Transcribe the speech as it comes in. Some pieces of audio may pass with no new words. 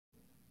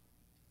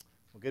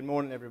Good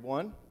morning,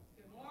 everyone.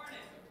 Good morning.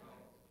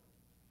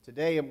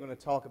 Today I'm going to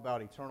talk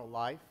about eternal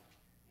life.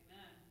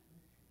 Amen.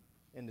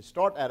 And to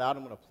start that out,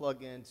 I'm going to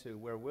plug into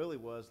where Willie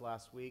was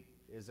last week.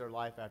 Is there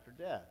life after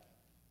death?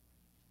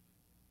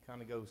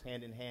 Kind of goes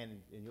hand in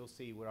hand, and you'll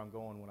see where I'm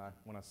going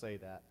when I say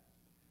that.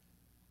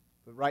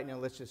 But right now,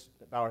 let's just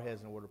bow our heads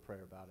in a word of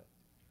prayer about it.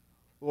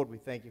 Lord, we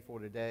thank you for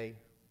today.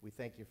 We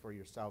thank you for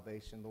your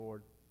salvation,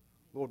 Lord.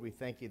 Lord, we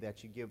thank you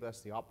that you give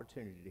us the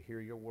opportunity to hear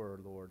your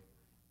word, Lord.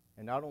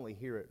 And not only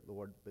hear it,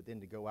 Lord, but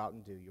then to go out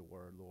and do your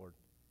word, Lord.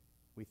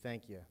 We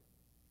thank you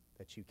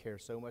that you care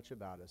so much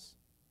about us,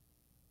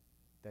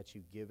 that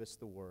you give us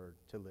the word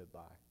to live by.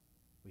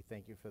 We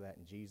thank you for that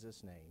in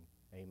Jesus' name.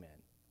 Amen.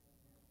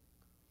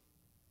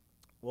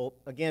 Well,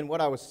 again,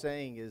 what I was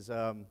saying is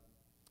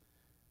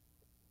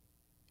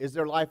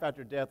there life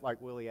after death like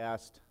Willie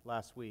asked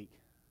last week?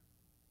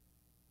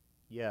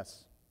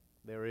 Yes,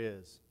 there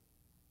is.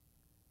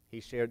 He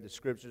shared the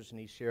scriptures and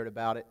he shared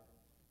about it.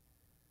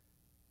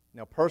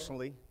 Now,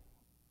 personally,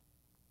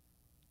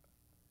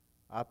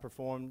 I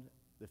performed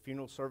the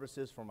funeral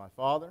services for my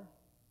father.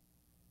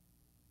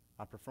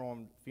 I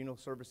performed funeral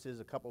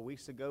services a couple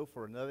weeks ago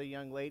for another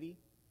young lady.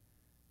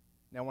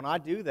 Now, when I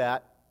do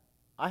that,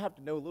 I have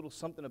to know a little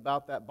something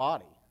about that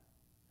body,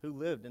 who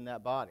lived in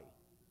that body.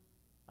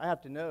 I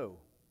have to know,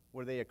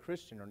 were they a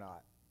Christian or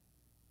not?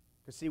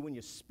 Because, see, when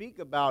you speak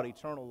about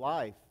eternal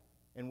life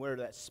and where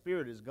that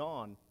spirit is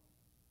gone,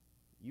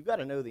 you got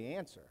to know the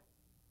answer.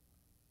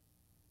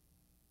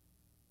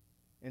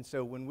 And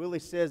so when Willie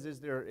says, is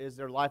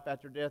there life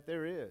after death?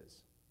 There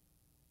is.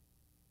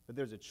 But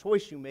there's a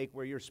choice you make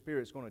where your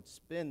spirit's going to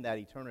spend that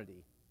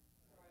eternity.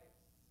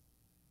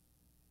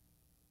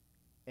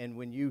 Right. And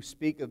when you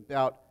speak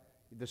about,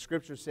 the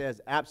scripture says,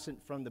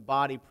 absent from the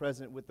body,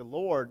 present with the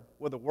Lord,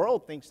 well, the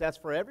world thinks that's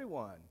for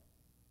everyone.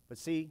 But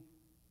see,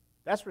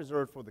 that's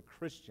reserved for the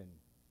Christian.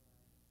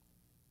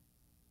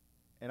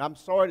 And I'm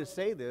sorry to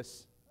say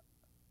this,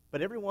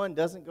 but everyone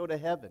doesn't go to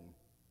heaven.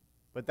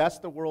 But that's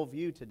the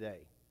worldview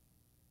today.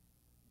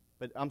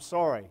 But I'm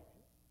sorry,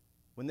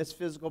 when this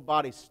physical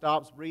body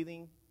stops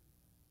breathing,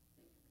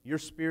 your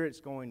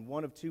spirit's going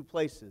one of two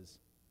places.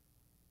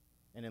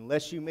 And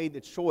unless you made the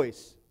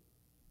choice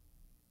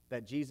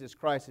that Jesus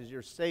Christ is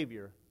your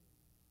Savior,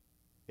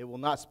 it will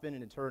not spend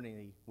an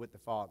eternity with the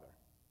Father.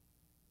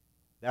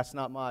 That's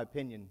not my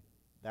opinion.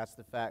 That's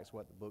the facts,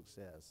 what the book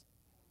says.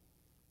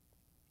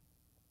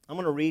 I'm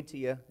going to read to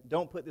you.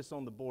 Don't put this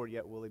on the board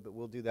yet, Willie, but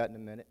we'll do that in a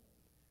minute.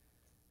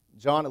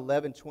 John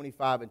 11,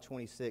 25 and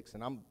 26,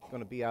 and I'm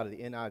going to be out of the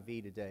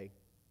NIV today.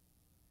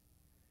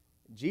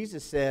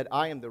 Jesus said,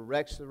 I am the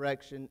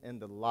resurrection and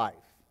the life.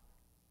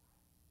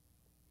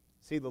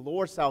 See, the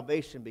Lord's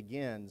salvation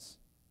begins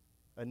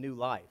a new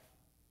life.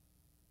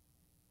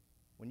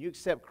 When you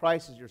accept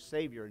Christ as your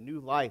Savior, a new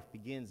life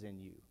begins in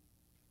you.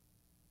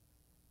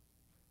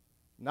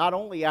 Not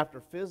only after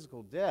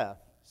physical death,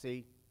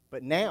 see,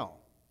 but now.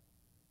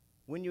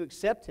 When you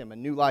accept Him, a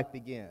new life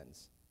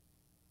begins.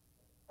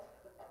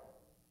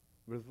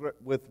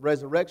 With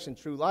resurrection,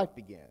 true life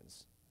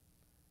begins.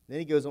 Then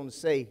he goes on to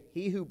say,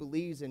 he who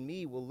believes in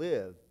me will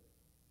live,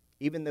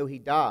 even though he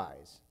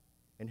dies.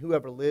 And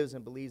whoever lives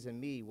and believes in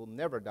me will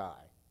never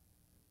die.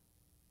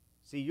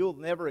 See, you'll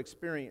never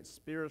experience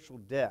spiritual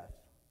death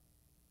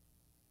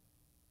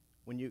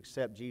when you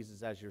accept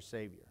Jesus as your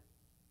Savior.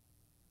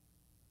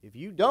 If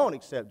you don't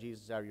accept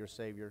Jesus as your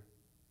Savior,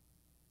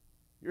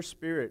 your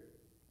spirit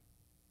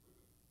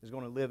is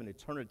going to live an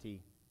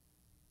eternity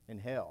in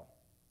hell.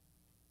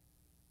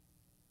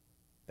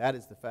 That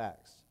is the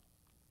facts.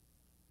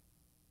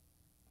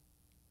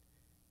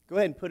 Go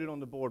ahead and put it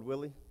on the board,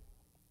 Willie.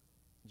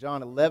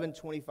 John 11,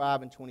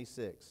 25 and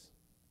 26.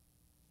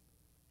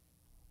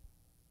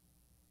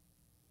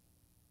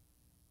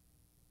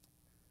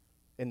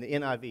 In the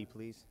NIV,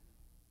 please.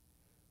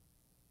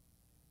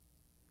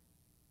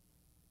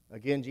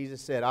 Again,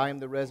 Jesus said, I am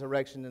the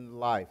resurrection and the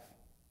life.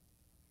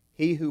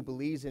 He who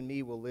believes in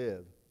me will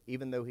live,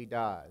 even though he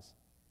dies.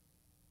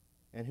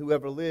 And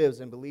whoever lives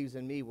and believes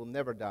in me will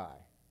never die.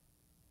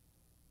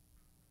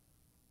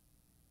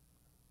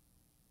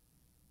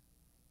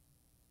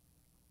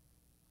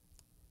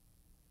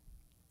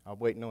 I'm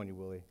waiting on you,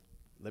 Willie.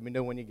 Let me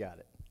know when you got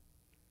it.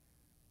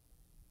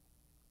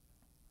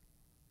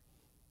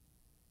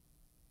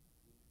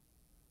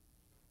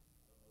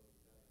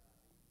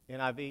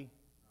 NIV?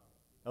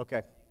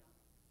 Okay.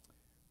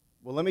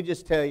 Well, let me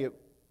just tell you,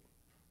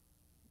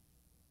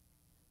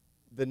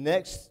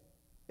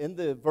 in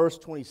the verse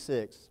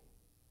 26,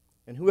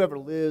 and whoever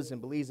lives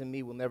and believes in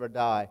me will never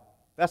die,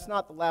 that's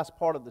not the last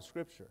part of the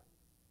scripture.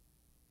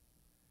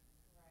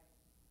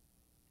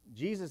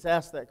 Jesus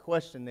asked that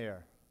question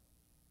there.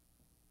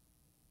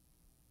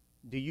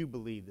 Do you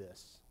believe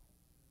this?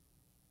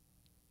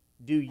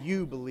 Do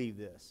you believe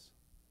this?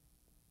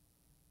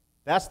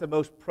 That's the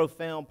most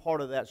profound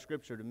part of that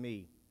scripture to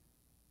me.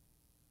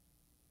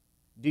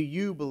 Do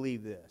you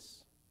believe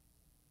this?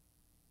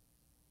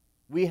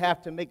 We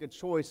have to make a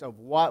choice of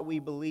what we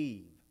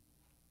believe.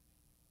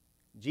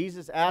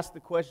 Jesus asked the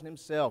question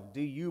himself,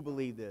 do you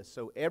believe this?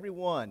 So every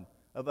one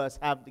of us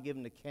have to give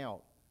an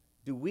account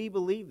Do we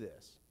believe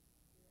this?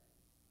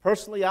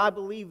 Personally, I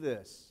believe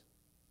this.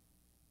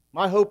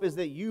 My hope is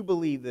that you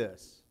believe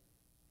this.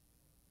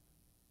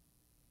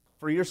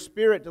 For your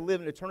spirit to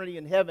live in eternity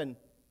in heaven,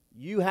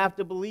 you have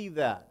to believe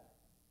that.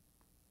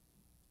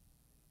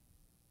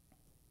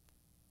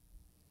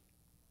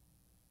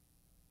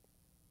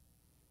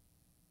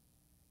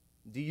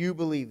 Do you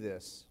believe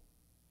this?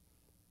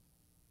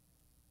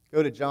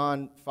 Go to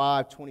John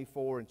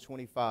 5:24 and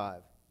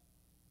 25.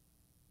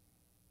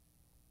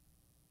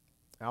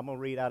 I'm going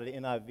to read out of the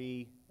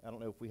NIV. I don't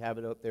know if we have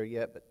it up there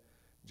yet, but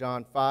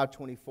John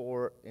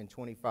 5:24 and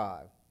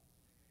 25.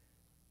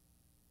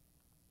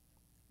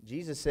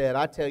 Jesus said,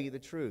 I tell you the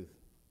truth.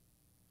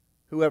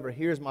 Whoever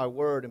hears my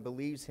word and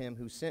believes him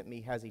who sent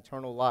me has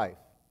eternal life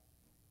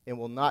and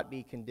will not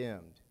be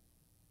condemned.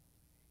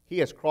 He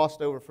has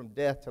crossed over from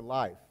death to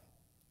life.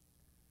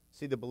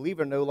 See, the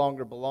believer no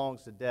longer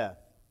belongs to death.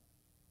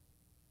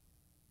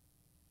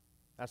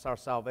 That's our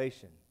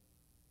salvation.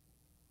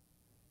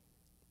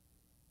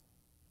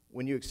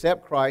 When you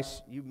accept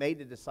Christ, you've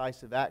made a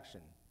decisive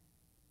action.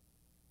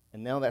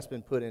 And now that's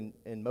been put in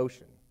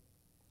motion.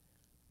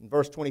 In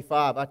verse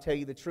 25, I tell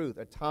you the truth,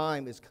 a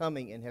time is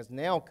coming and has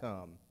now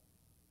come.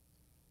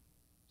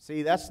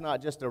 See, that's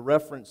not just a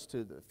reference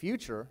to the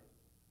future,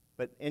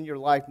 but in your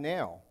life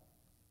now.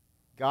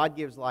 God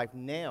gives life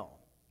now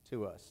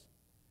to us.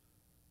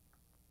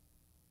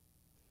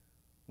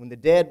 When the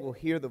dead will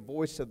hear the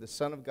voice of the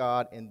Son of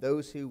God, and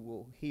those who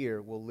will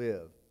hear will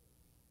live.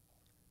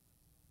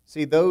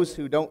 See, those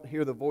who don't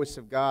hear the voice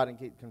of God and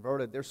get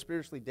converted, they're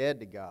spiritually dead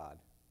to God.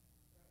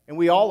 And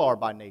we all are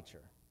by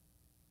nature.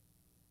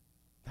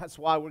 That's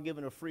why we're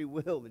given a free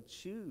will to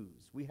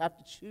choose. We have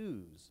to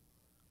choose.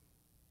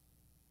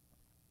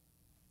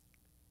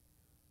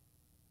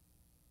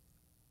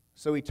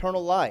 So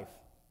eternal life.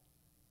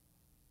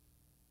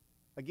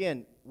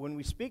 Again, when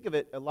we speak of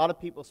it, a lot of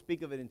people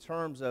speak of it in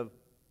terms of,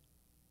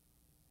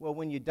 well,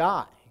 when you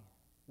die,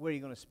 where are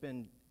you going to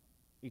spend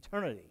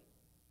eternity?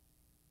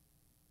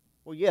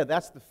 Well, yeah,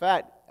 that's the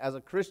fact. As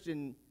a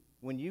Christian,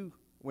 when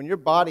your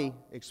body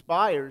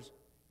expires,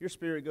 your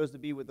spirit goes to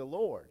be with the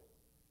Lord.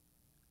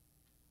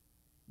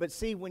 But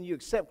see, when you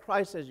accept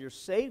Christ as your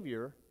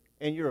Savior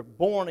and you're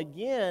born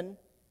again,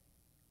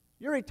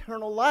 your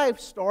eternal life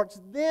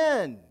starts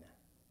then.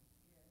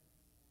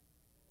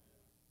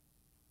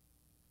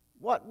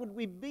 What would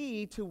we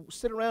be to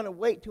sit around and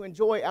wait to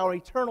enjoy our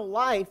eternal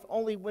life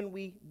only when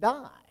we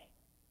die?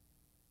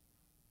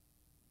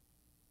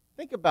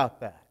 Think about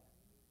that.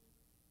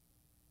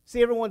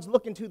 See, everyone's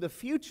looking to the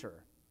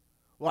future.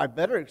 Well, I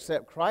better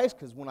accept Christ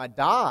because when I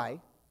die,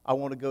 I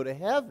want to go to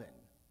heaven.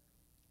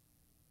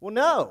 Well,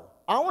 no.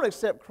 I want to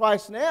accept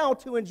Christ now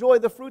to enjoy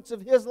the fruits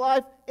of His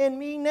life in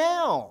me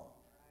now.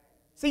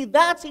 See,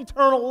 that's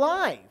eternal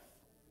life.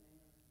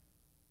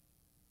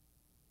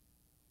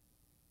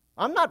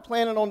 I'm not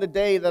planning on the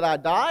day that I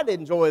die to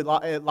enjoy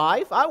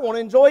life. I want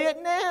to enjoy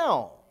it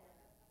now.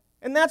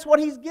 And that's what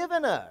He's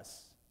given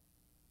us.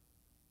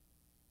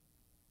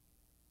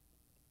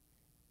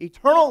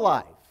 Eternal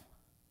life.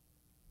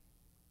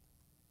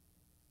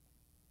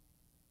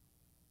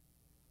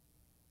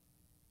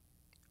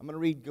 I'm going to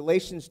read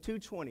Galatians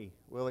 2:20,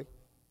 Willie.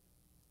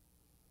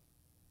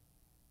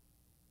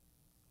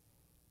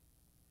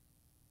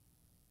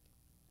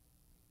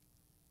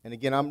 And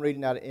again, I'm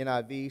reading out of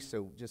NIV,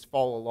 so just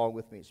follow along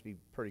with me. It should be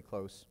pretty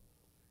close.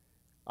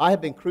 I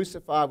have been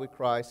crucified with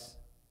Christ,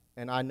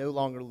 and I no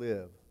longer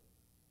live,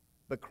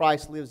 but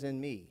Christ lives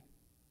in me.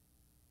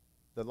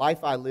 The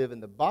life I live in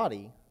the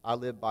body, I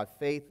live by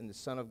faith in the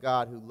Son of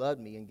God who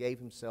loved me and gave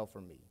Himself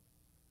for me.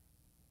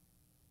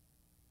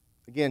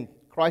 Again,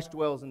 Christ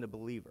dwells in the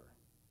believer.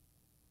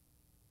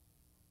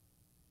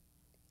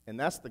 And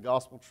that's the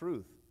gospel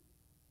truth.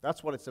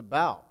 That's what it's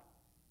about.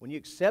 When you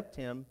accept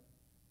Him,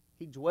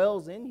 He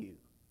dwells in you.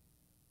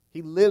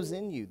 He lives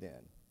in you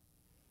then.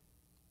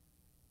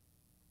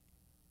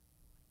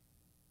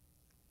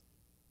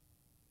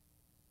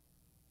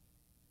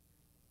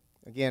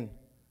 Again,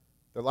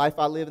 the life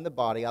I live in the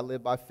body, I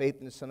live by faith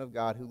in the Son of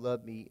God who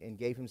loved me and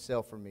gave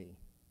Himself for me.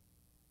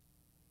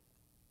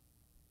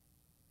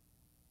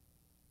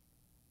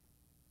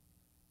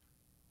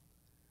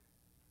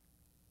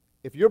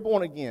 If you're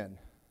born again,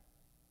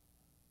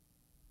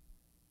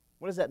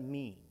 what does that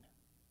mean?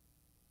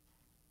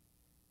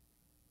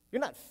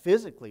 You're not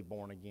physically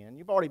born again.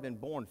 You've already been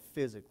born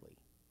physically.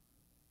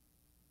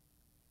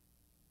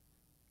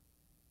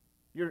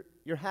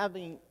 You're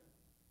having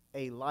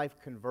a life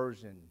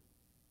conversion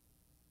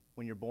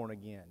when you're born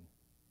again.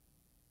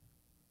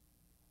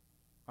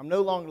 I'm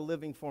no longer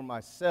living for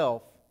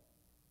myself,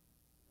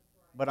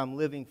 but I'm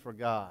living for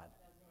God.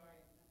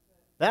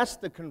 That's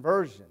the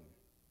conversion.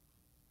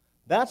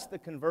 That's the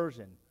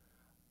conversion.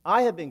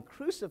 I have been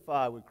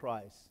crucified with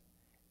Christ,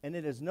 and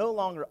it is no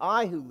longer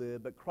I who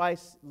live, but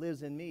Christ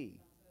lives in me.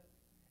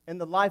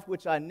 And the life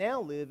which I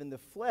now live in the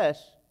flesh,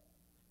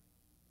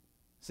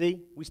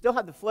 see, we still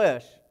have the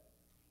flesh.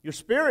 Your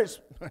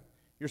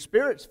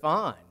spirit's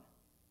fine.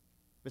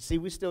 But see,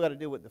 we still got to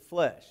deal with the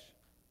flesh.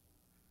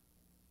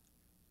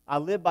 I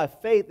live by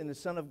faith in the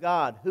Son of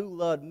God, who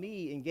loved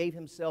me and gave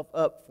himself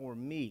up for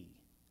me.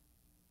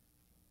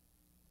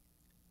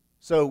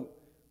 So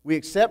we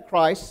accept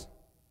Christ,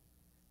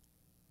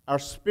 our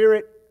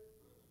spirit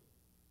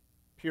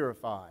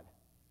purified.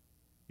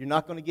 You're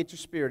not going to get your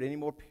spirit any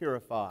more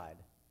purified.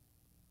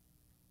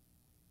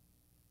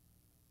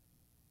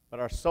 But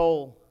our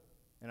soul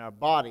and our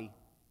body,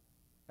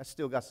 that's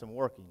still got some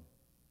working.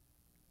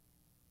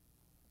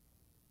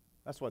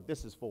 That's what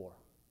this is for.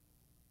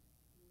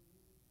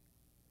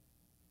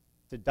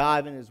 To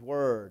dive in His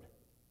Word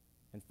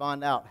and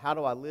find out, how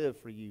do I live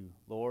for you,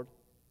 Lord?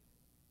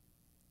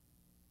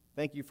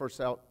 Thank you for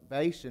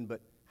salvation,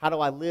 but how do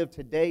I live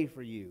today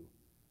for you?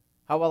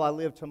 How will I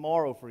live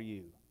tomorrow for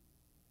you?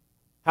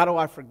 How do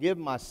I forgive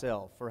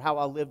myself for how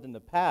I lived in the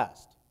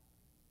past?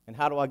 And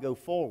how do I go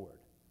forward?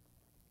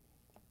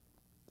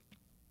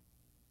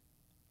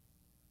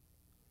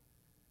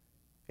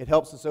 It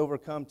helps us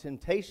overcome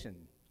temptation.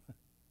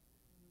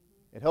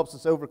 It helps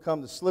us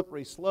overcome the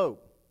slippery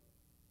slope,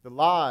 the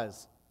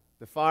lies,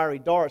 the fiery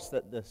darts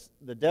that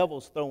the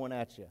devil's throwing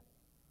at you.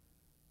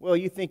 Well,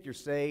 you think you're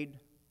saved,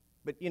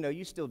 but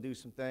you still do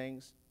some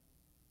things.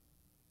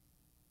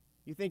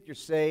 You think you're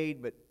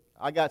saved, but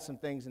I got some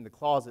things in the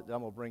closet that I'm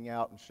going to bring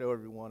out and show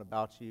everyone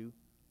about you.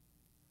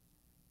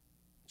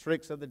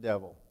 Tricks of the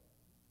devil.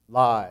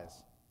 Lies.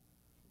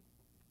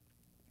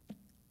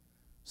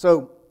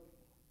 So,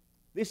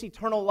 this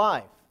eternal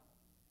life.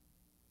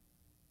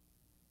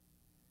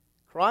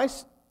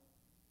 Christ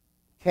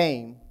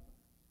came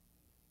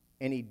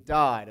and He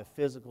died a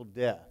physical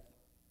death.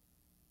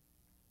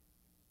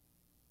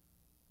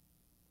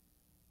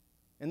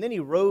 And then He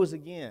rose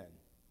again.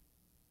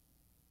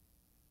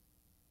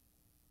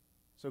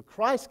 So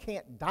Christ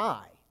can't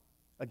die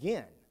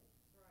again.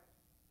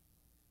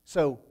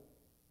 So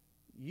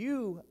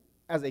you,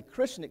 as a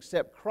Christian,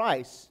 accept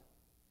Christ,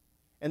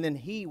 and then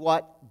He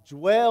what?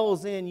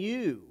 Dwells in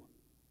you.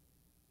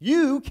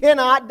 You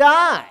cannot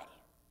die.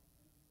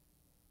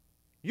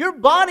 Your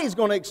body's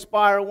going to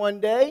expire one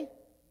day,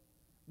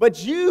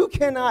 but you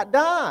cannot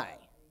die.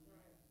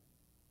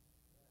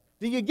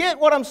 Do you get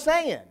what I'm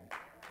saying?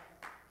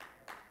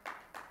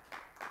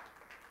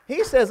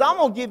 He says, I'm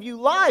going to give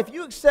you life.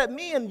 You accept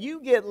me and you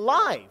get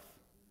life.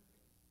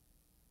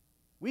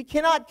 We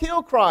cannot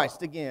kill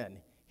Christ again.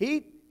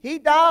 He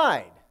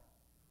died.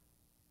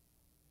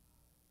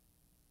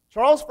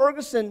 Charles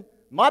Ferguson,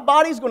 my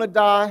body's going to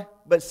die,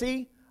 but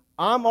see,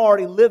 I'm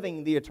already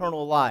living the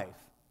eternal life.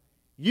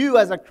 You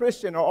as a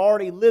Christian are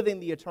already living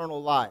the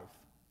eternal life.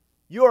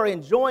 You are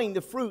enjoying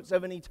the fruits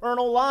of an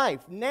eternal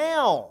life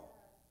now.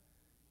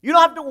 You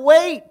don't have to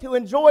wait to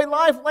enjoy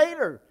life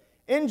later.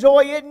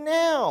 Enjoy it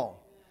now.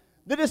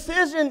 The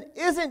decision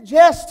isn't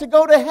just to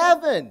go to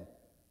heaven.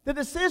 The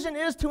decision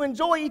is to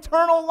enjoy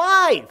eternal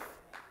life.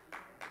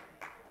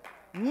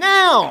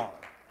 Now.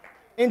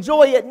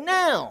 Enjoy it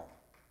now.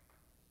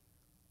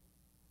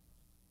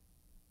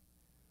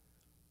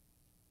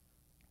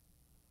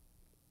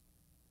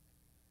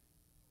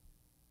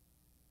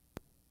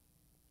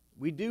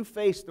 We do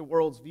face the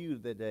world's view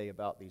today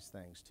about these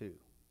things too.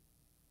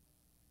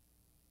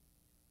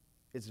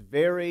 It's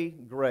very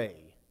gray.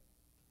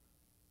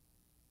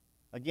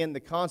 Again,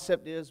 the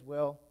concept is,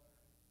 well,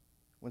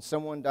 when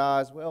someone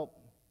dies, well,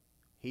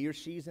 he or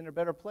she's in a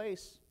better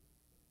place.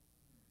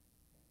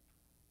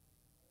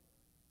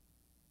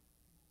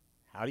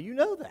 How do you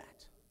know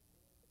that?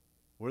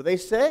 Were they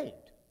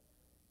saved?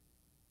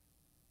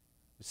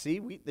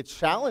 See, the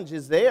challenge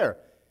is there.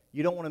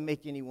 You don't want to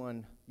make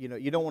anyone, you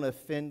don't want to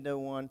offend no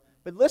one.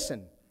 But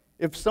listen,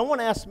 if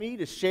someone asks me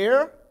to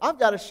share, I've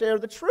got to share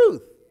the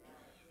truth.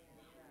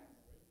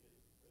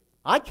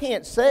 I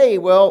can't say,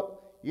 well,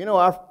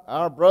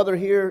 our brother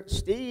here,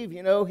 Steve,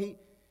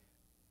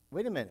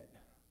 wait a minute.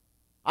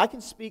 I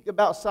can speak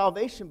about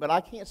salvation, but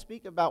I can't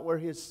speak about where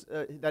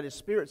that his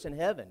spirit's in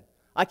heaven.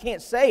 I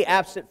can't say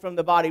absent from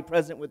the body,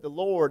 present with the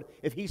Lord,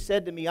 if he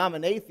said to me, I'm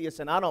an atheist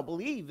and I don't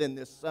believe in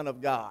this Son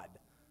of God.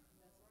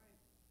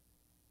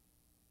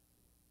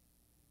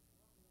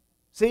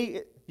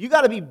 See, you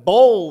got to be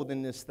bold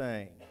in this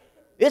thing.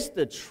 It's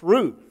the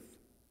truth.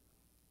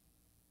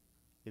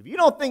 If you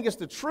don't think it's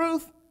the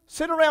truth,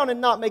 sit around and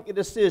not make a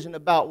decision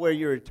about where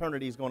your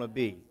eternity is going to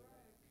be.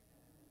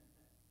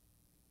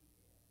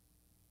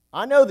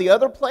 I know the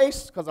other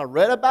place, because I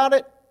read about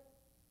it,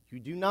 you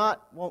do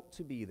not want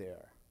to be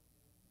there.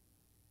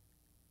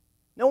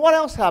 Now, what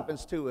else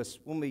happens to us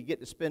when we get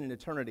to spend an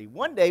eternity?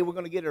 One day, we're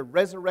going to get a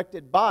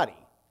resurrected body.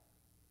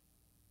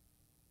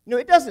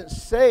 It doesn't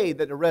say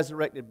that the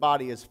resurrected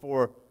body is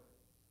for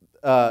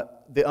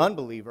the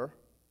unbeliever.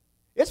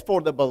 It's for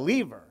the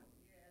believer.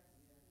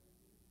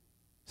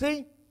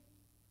 See?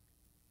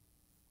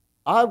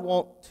 I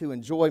want to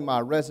enjoy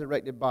my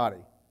resurrected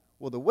body.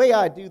 Well, the way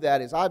I do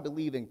that is I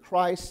believe in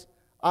Christ.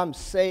 I'm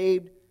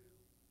saved.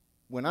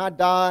 When I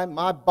die,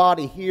 my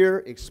body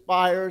here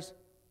expires.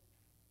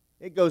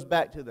 It goes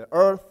back to the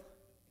earth.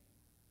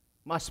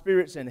 My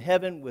spirit's in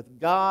heaven with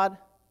God.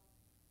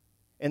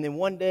 And then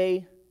one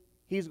day,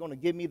 He's going to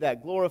give me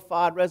that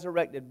glorified,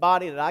 resurrected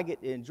body that I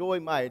get to enjoy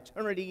my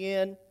eternity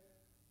in.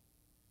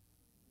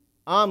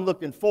 I'm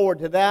looking forward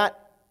to that.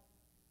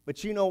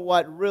 But you know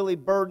what really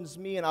burdens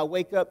me? And I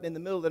wake up in the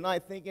middle of the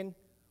night thinking,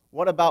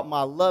 what about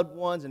my loved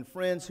ones and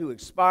friends who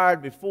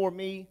expired before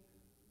me,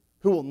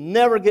 who will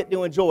never get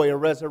to enjoy a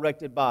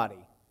resurrected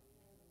body?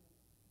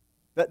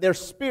 That their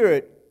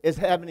spirit is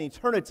having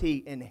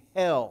eternity in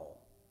hell.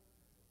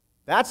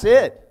 That's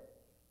it.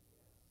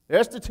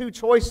 There's the two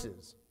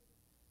choices.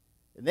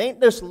 It ain't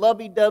this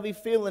lovey-dovey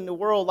feeling the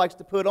world likes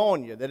to put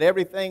on you, that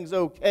everything's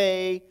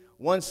okay,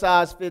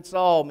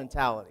 one-size-fits-all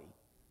mentality.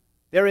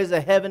 There is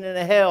a heaven and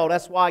a hell.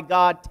 That's why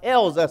God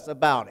tells us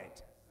about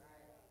it.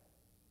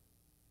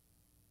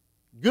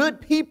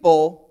 Good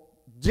people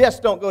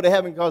just don't go to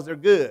heaven because they're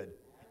good.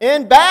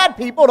 And bad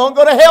people don't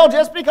go to hell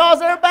just because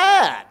they're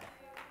bad.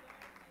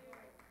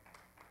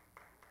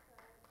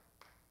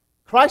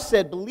 Christ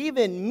said, believe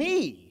in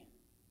me.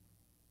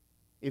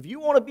 If you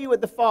want to be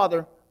with the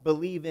Father,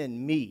 believe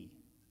in me.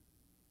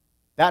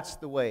 That's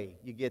the way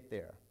you get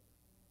there.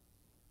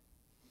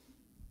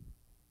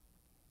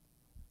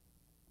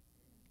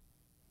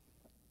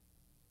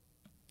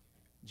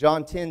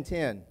 John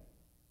 10:10.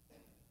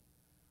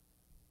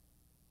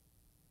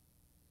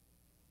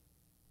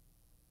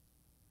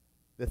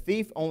 The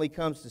thief only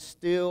comes to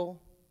steal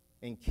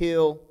and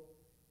kill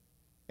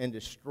and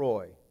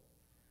destroy.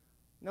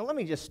 Now let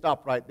me just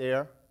stop right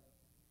there.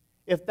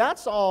 If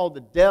that's all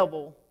the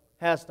devil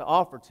has to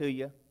offer to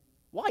you,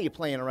 why are you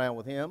playing around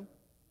with him?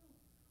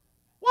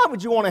 Why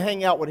would you want to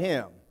hang out with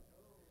him?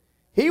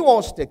 He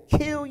wants to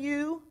kill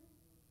you,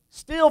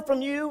 steal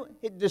from you,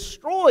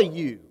 destroy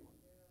you.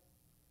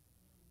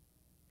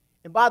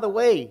 And by the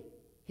way,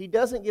 he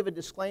doesn't give a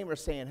disclaimer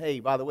saying, hey,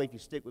 by the way, if you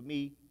stick with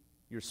me,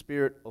 your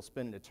spirit will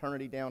spend an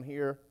eternity down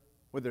here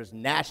where there's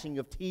gnashing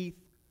of teeth,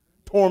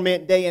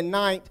 torment day and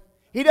night.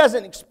 He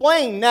doesn't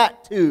explain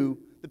that to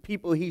the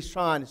people he's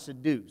trying to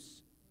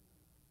seduce.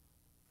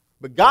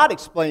 But God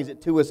explains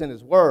it to us in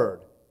His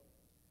Word.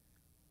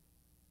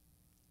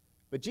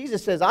 But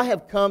Jesus says, I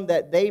have come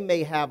that they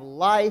may have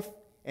life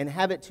and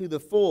have it to the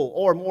full,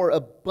 or more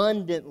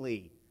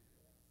abundantly.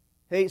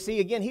 Hey, see,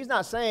 again, He's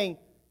not saying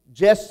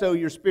just so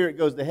your spirit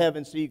goes to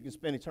heaven so you can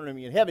spend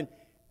eternity in heaven.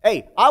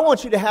 Hey, I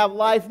want you to have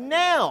life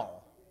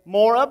now,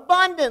 more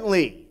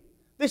abundantly.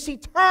 This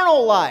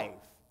eternal life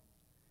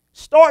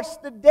starts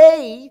the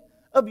day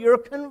of your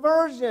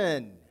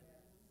conversion.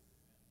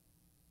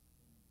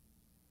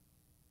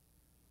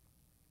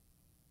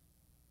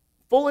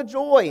 Full of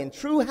joy and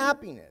true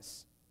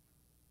happiness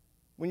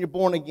when you're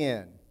born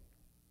again.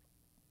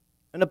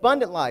 An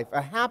abundant life,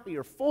 a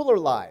happier, fuller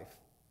life.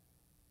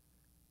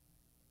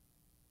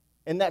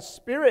 And that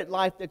spirit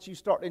life that you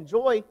start to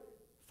enjoy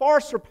far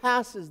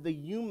surpasses the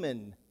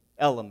human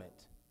element.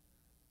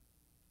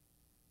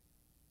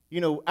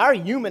 You know, our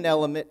human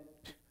element,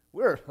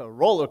 we're a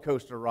roller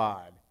coaster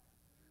ride.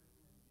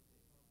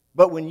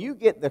 But when you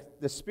get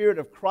the Spirit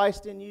of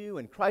Christ in you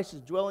and Christ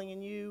is dwelling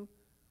in you,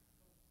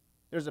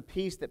 there's a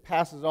peace that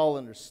passes all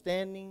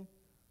understanding.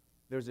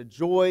 There's a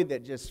joy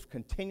that just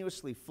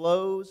continuously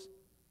flows.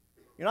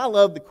 You know, I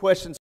love the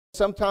question.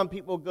 Sometimes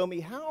people go to me,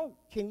 how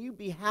can you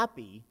be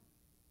happy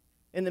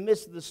in the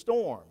midst of the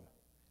storm?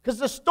 Because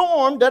the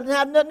storm doesn't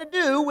have nothing to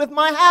do with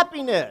my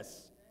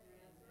happiness.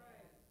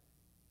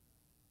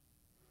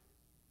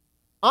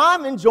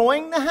 I'm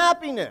enjoying the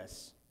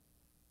happiness.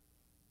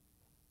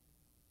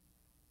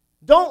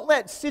 Don't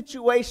let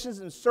situations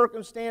and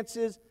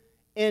circumstances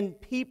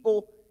and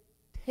people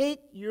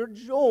take your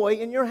joy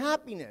and your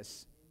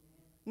happiness.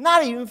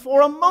 Not even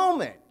for a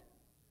moment.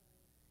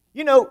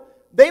 You know,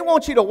 they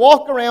want you to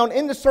walk around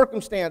in the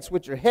circumstance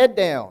with your head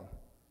down.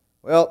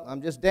 Well,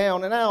 I'm just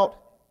down and out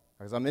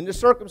because I'm in the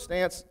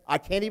circumstance. I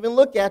can't even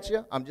look at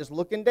you. I'm just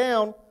looking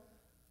down.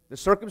 The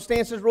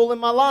circumstances ruling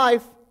my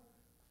life.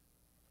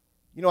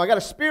 You know, I got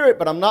a spirit,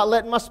 but I'm not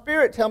letting my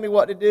spirit tell me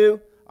what to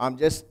do. I'm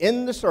just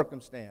in the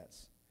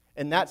circumstance.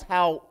 And that's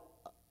how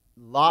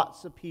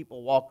lots of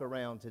people walk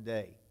around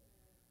today.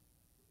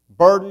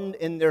 Burdened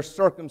in their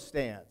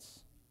circumstance.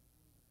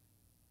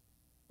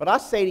 But I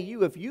say to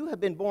you, if you have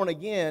been born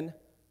again,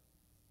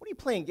 what are you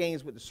playing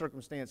games with the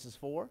circumstances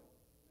for?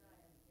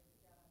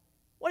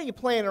 What are you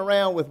playing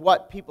around with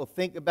what people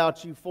think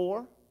about you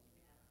for?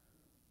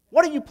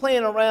 What are you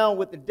playing around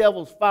with the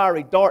devil's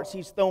fiery darts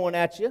he's throwing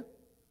at you?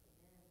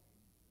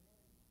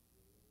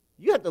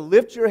 You have to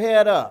lift your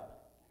head up.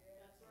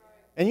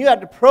 And you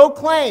have to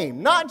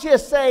proclaim, not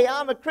just say,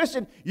 I'm a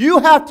Christian. You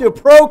have to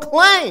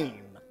proclaim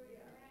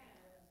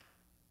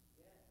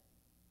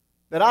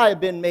that I have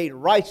been made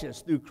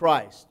righteous through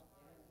Christ.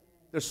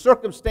 The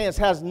circumstance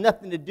has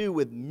nothing to do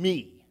with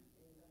me.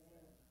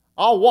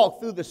 I'll walk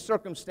through the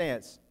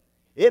circumstance.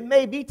 It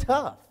may be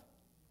tough,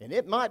 and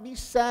it might be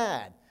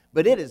sad,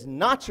 but it is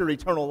not your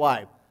eternal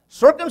life.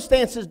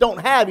 Circumstances don't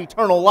have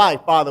eternal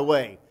life, by the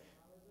way.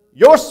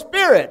 Your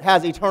spirit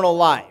has eternal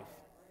life.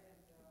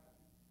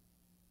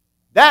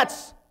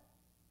 That's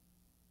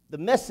the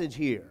message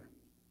here.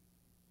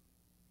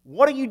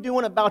 What are you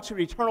doing about your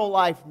eternal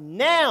life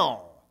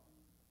now?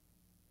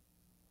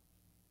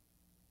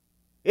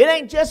 It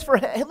ain't just for,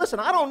 listen,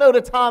 I don't know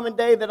the time and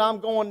day that I'm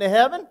going to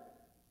heaven.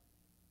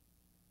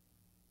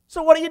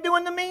 So what do you do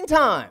in the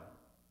meantime?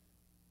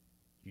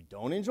 You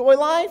don't enjoy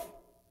life?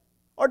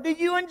 Or do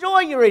you enjoy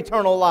your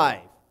eternal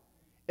life?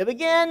 It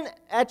began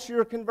at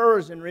your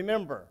conversion,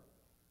 remember.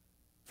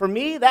 For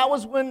me, that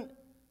was when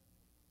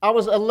I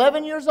was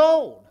 11 years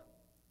old.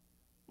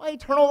 My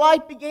eternal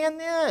life began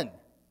then.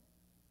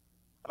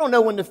 I don't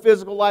know when the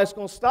physical life's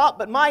going to stop,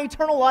 but my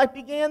eternal life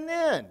began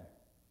then.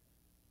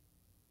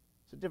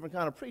 It's a different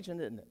kind of preaching,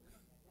 isn't it?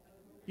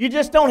 You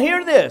just don't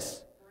hear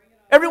this.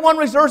 Everyone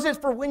reserves it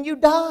for when you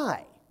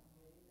die.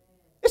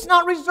 It's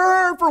not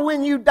reserved for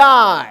when you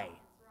die.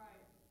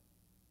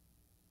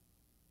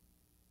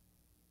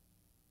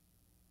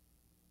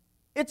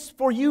 It's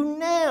for you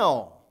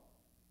now.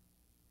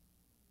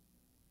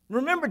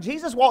 Remember,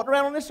 Jesus walked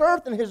around on this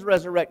earth in his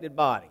resurrected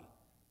body.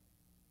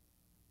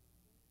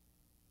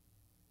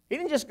 He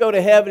didn't just go to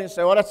heaven and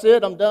say, well, that's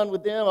it, I'm done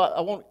with them.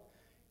 I won't.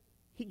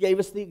 He gave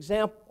us the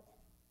example.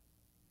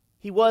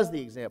 He was the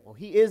example.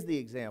 He is the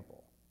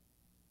example.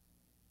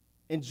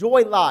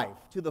 Enjoy life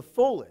to the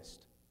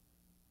fullest.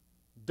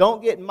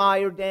 Don't get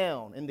mired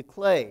down in the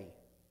clay.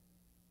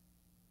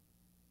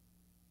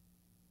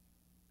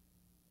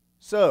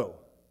 So,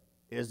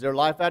 is there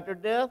life after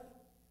death?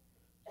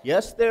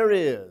 Yes, there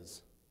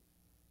is.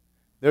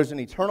 There's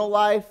an eternal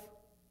life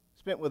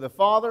spent with the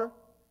Father,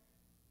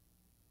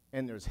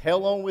 and there's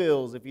hell on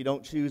wheels if you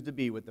don't choose to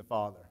be with the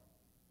Father.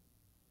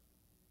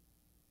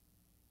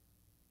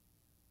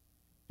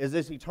 Is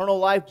this eternal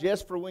life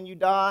just for when you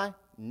die?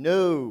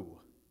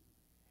 No.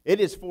 It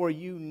is for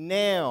you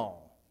now.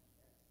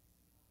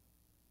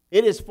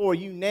 It is for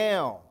you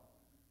now.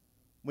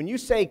 When you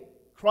say,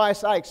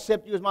 Christ, I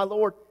accept you as my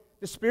Lord,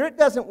 the Spirit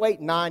doesn't wait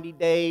 90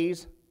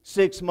 days,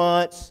 6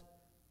 months,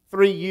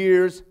 3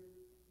 years.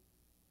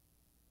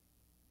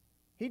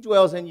 He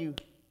dwells in you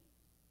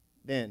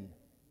then,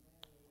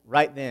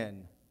 right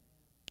then,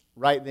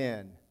 right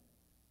then.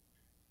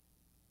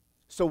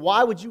 So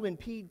why would you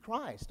impede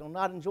Christ on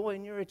not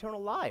enjoying your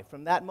eternal life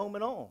from that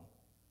moment on?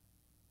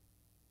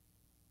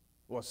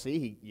 Well,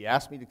 see, you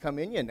asked me to come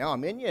in you, and now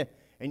I'm in you,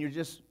 and you're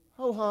just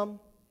ho-hum.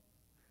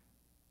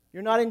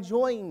 You're not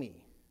enjoying me.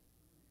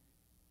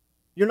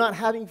 You're not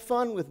having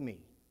fun with me.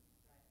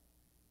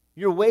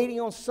 You're waiting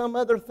on some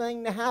other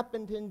thing to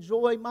happen to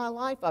enjoy my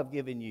life I've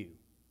given you.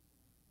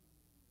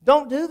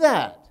 Don't do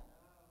that.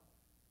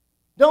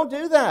 Don't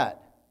do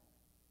that.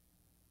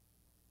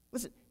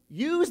 Listen,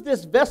 use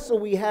this vessel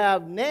we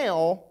have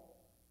now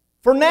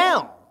for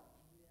now.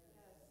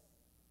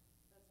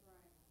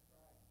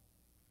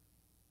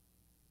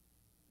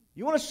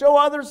 You want to show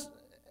others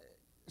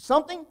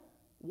something?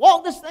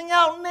 Walk this thing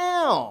out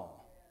now.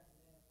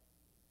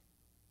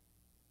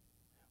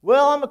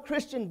 Well, I'm a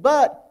Christian,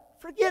 but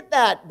forget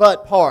that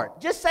but part.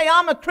 Just say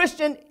I'm a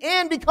Christian,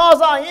 and because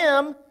I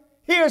am,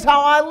 here's how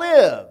I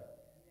live.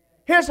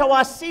 Here's how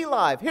I see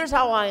life. Here's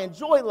how I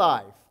enjoy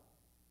life.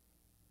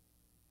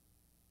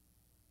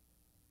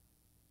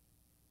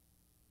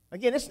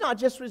 Again, it's not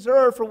just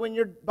reserved for when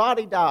your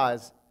body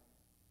dies.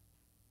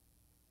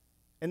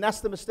 And that's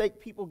the mistake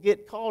people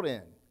get caught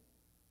in.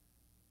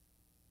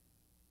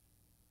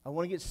 I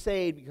want to get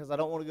saved because I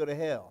don't want to go to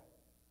hell.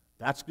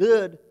 That's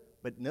good,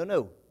 but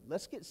no.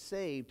 Let's get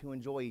saved to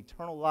enjoy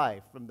eternal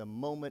life from the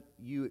moment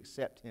you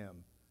accept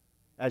Him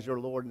as your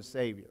Lord and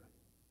Savior.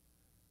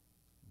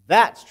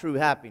 That's true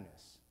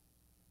happiness.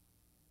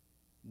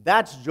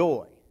 That's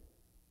joy.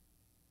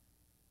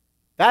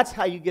 That's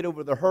how you get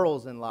over the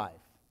hurdles in life.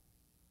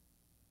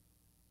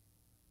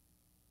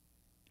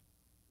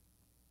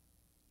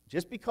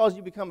 Just because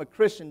you become a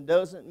Christian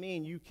doesn't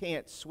mean you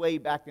can't sway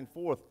back and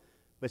forth.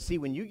 But see,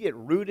 when you get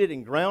rooted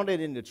and grounded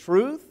in the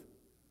truth,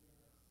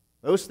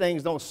 those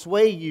things don't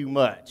sway you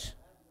much.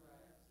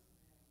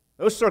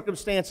 Those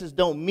circumstances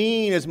don't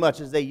mean as much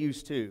as they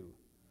used to.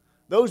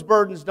 Those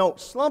burdens don't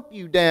slump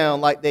you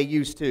down like they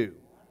used to.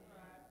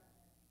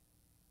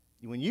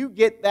 When you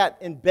get that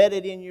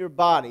embedded in your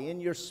body,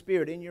 in your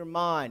spirit, in your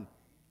mind,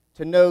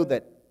 to know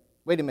that,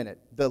 wait a minute,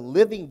 the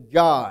living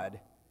God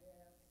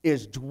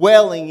is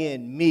dwelling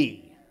in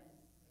me.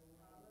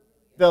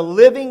 The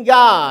living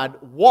God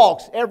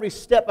walks every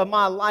step of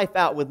my life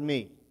out with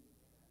me.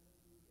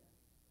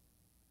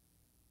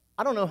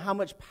 I don't know how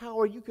much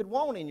power you could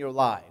want in your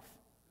life.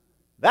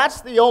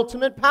 That's the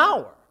ultimate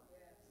power.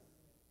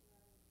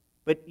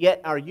 But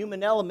yet our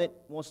human element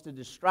wants to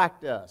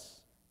distract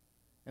us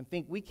and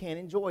think we can't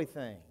enjoy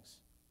things.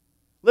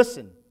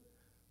 Listen,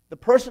 the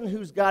person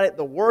who's got it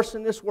the worst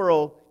in this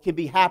world can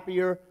be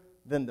happier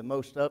than the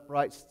most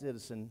upright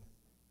citizen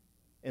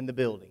in the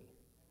building.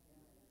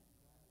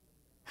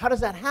 How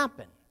does that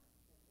happen?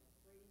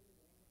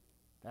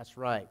 That's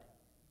right.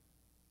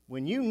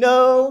 When you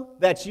know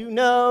that you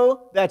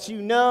know that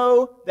you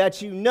know that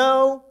you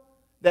know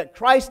that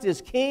Christ is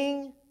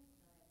King,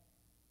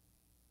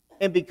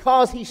 and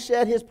because He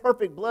shed His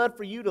perfect blood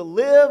for you to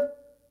live,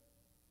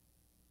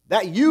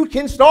 that you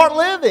can start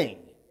living.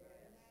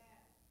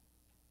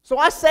 So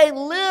I say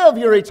live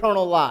your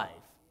eternal life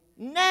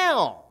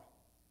now.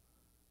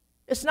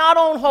 It's not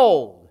on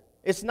hold.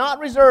 It's not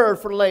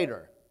reserved for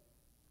later.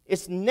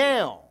 It's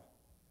now.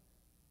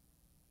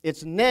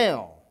 It's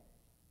now.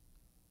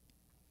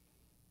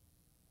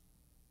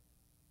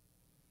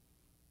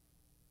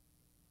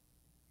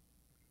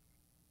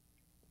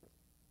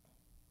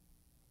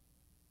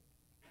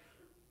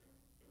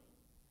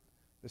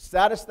 The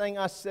saddest thing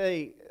I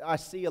see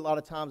a lot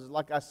of times is,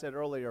 like I said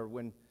earlier,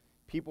 when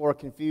people are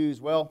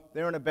confused, well,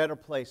 they're in a better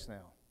place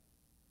now.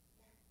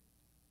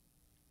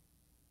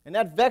 And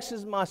that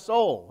vexes my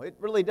soul. It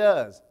really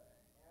does.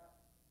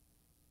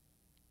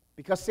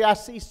 Because, see, I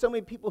see so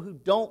many people who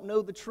don't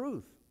know the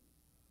truth.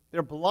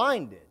 They're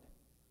blinded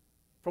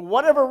for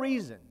whatever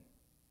reason.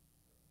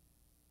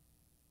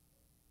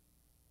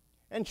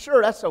 And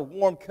sure, that's a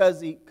warm,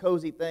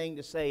 cozy thing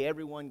to say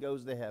everyone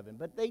goes to heaven,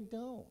 but they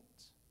don't.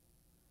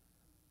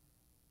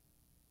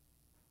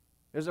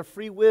 There's a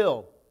free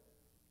will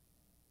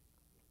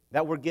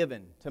that we're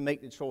given to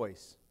make the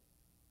choice.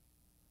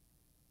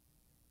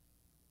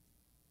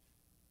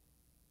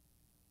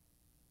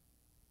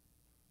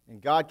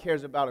 And God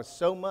cares about us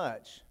so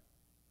much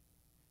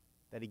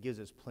that He gives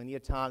us plenty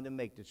of time to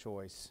make the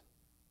choice.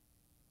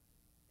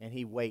 And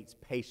He waits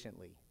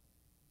patiently.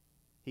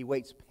 He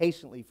waits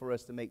patiently for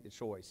us to make the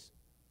choice.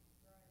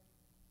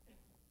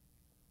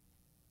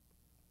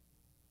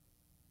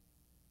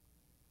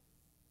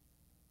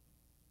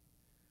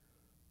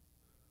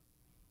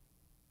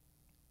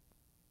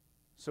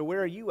 So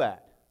where are you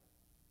at?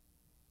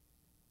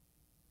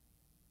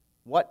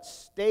 What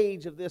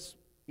stage of this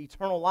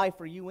eternal life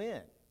are you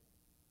in?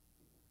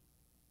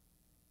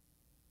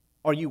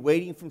 Are you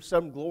waiting for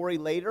some glory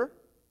later?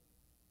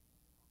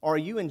 Or are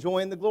you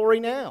enjoying the glory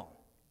now?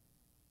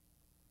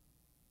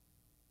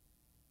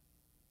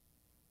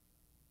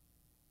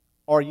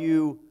 Are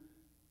you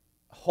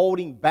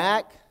holding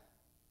back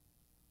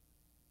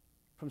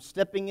from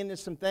stepping into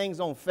some things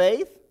on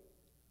faith?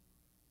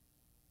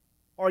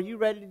 Or are you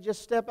ready to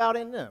just step out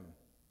in them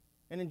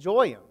and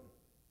enjoy them?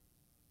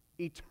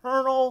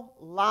 Eternal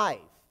life.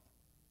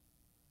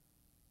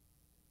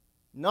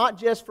 Not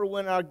just for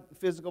when our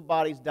physical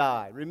bodies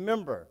die.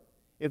 Remember,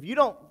 if you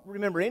don't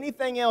remember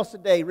anything else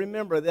today,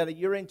 remember that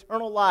your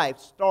eternal life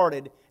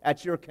started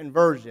at your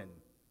conversion.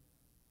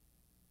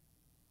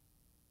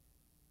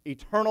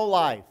 Eternal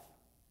life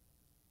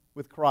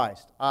with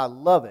Christ. I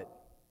love it.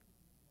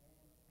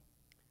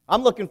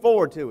 I'm looking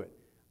forward to it.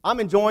 I'm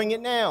enjoying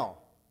it now.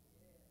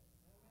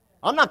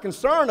 I'm not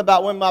concerned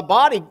about when my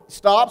body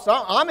stops.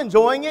 I'm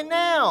enjoying it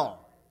now.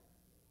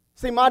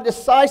 See, my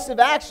decisive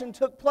action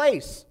took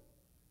place.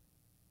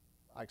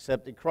 I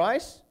accepted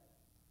Christ.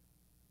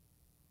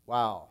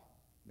 Wow.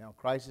 Now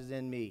Christ is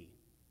in me.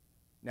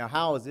 Now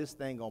how is this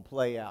thing going to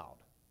play out?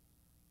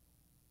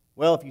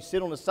 Well, if you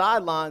sit on the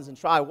sidelines and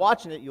try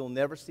watching it, you'll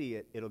never see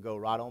it. It'll go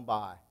right on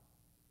by.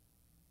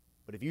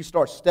 But if you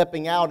start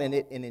stepping out in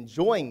it and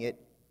enjoying it,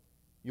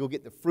 you'll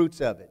get the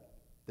fruits of it,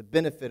 the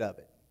benefit of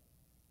it.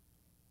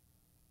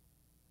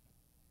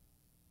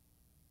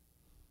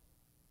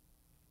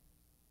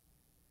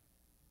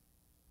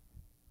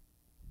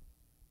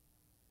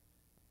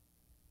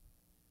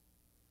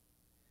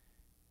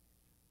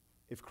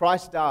 If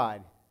Christ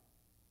died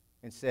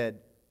and said,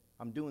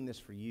 I'm doing this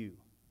for you,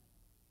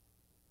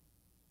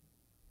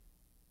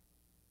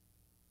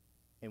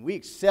 and we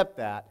accept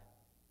that,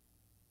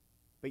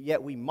 but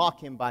yet we mock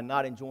Him by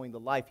not enjoying the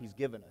life He's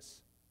given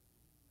us.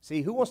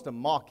 See, who wants to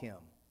mock Him?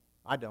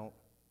 I don't.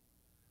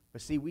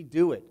 But see, we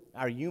do it.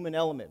 Our human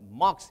element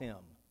mocks Him.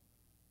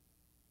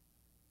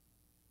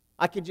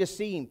 I could just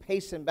see Him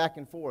pacing back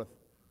and forth.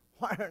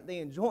 Why aren't they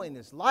enjoying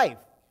this life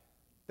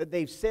that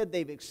they've said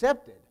they've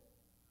accepted?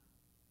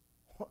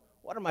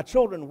 What are my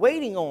children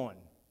waiting on?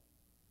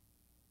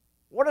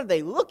 What are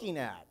they looking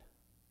at?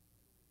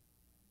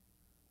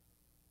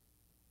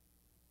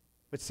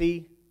 But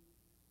see,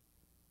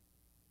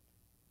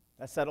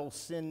 that's that old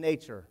sin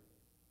nature.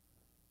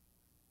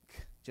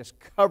 Just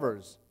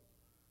covers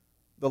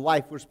the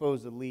life we're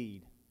supposed to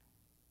lead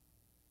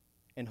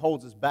and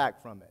holds us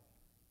back from it.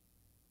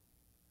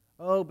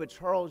 Oh, but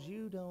Charles,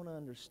 you don't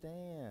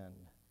understand.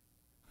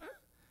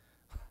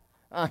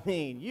 I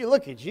mean, you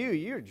look at you,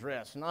 you're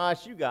dressed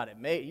nice, you got it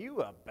made, you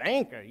a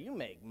banker, you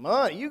make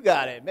money, you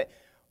got it made.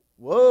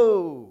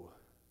 Whoa.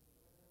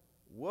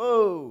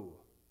 Whoa.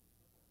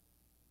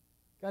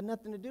 Got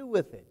nothing to do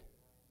with it.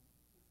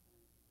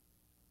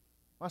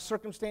 My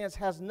circumstance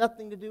has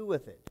nothing to do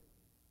with it.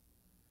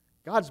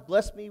 God's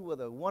blessed me with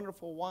a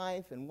wonderful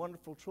wife and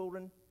wonderful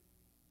children,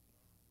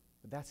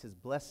 but that's His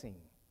blessing.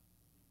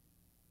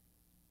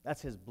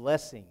 That's His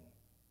blessing.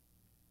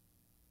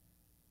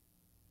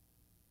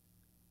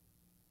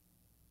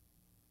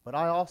 But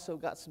I also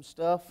got some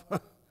stuff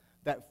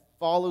that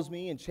follows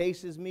me and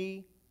chases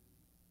me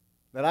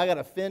that I got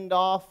to fend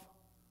off,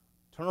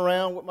 turn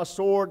around with my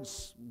sword, and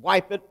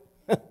wipe it.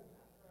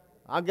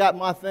 I got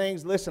my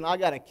things. Listen, I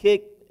got to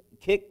kick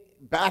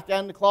back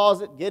in the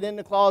closet, get in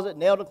the closet,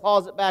 nail the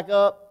closet back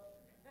up.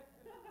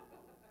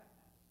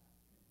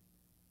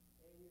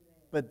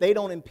 But they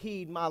don't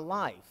impede my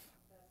life.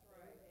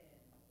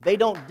 They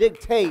don't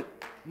dictate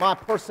my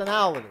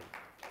personality.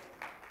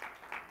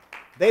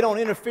 They don't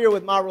interfere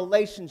with my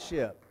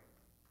relationship.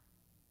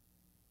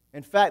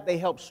 In fact, they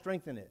help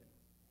strengthen it.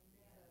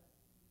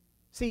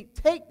 See,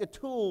 take the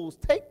tools,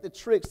 take the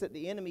tricks that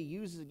the enemy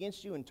uses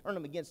against you and turn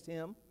them against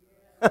him.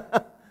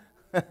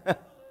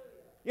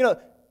 You know,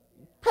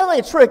 Play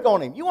a trick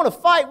on him. You want to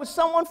fight with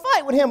someone?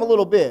 Fight with him a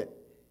little bit.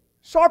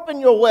 Sharpen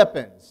your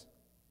weapons.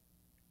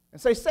 And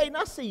say, Satan,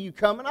 I see you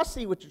coming. I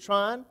see what you're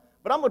trying.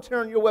 But I'm going to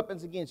turn your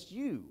weapons against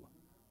you.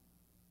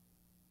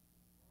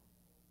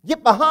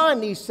 Get behind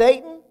me,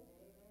 Satan.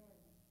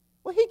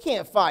 Well, he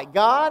can't fight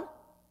God.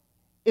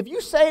 If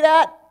you say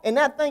that and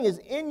that thing is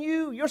in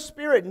you, your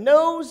spirit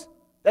knows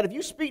that if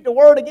you speak the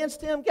word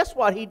against him, guess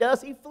what he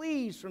does? He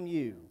flees from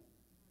you.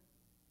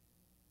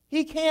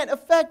 He can't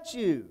affect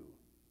you.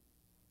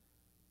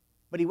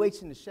 But he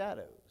waits in the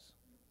shadows.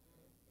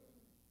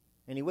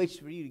 And he waits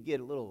for you to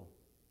get a little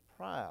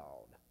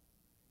proud.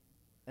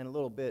 And a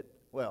little bit,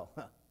 well,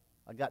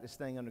 I got this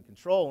thing under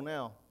control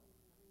now.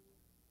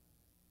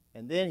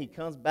 And then he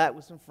comes back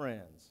with some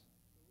friends.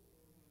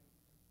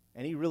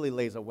 And he really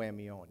lays a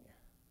whammy on you.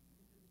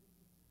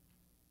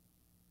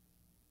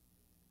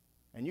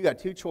 And you got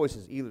two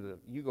choices. Either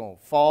you're going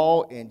to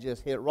fall and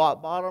just hit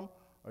rock bottom,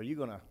 or you're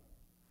going to,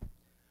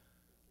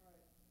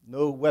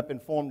 no weapon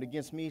formed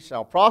against me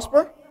shall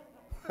prosper.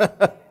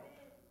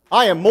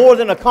 I am more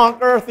than a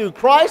conqueror through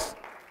Christ.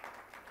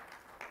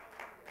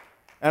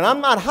 And I'm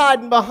not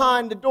hiding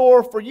behind the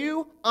door for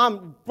you.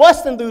 I'm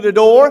busting through the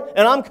door,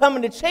 and I'm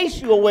coming to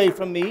chase you away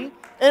from me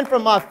and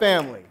from my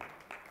family.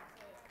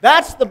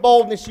 That's the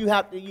boldness you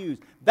have to use.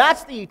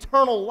 That's the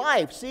eternal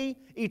life. See,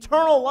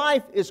 eternal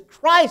life is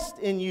Christ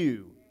in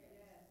you.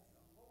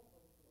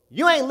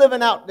 You ain't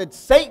living out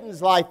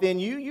Satan's life in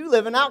you. You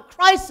living out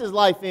Christ's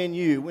life in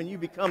you when you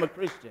become a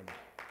Christian.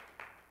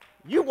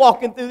 You're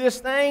walking through this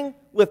thing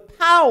with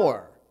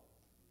power,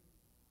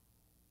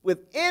 with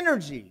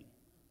energy,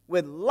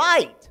 with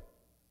light,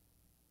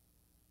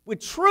 with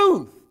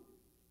truth.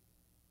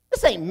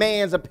 This ain't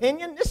man's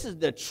opinion. This is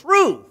the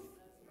truth.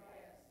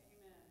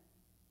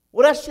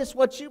 Well, that's just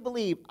what you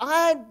believe.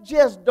 I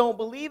just don't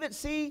believe it.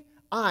 See,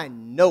 I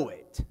know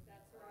it. That's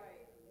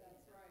right.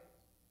 That's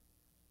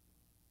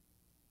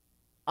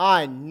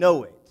right. I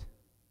know it.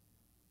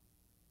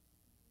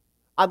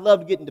 I'd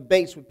love to get in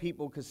debates with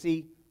people because,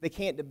 see, they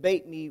can't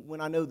debate me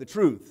when I know the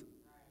truth.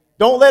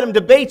 Don't let them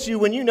debate you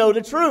when you know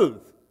the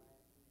truth.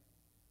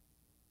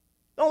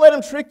 Don't let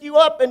them trick you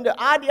up into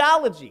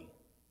ideology.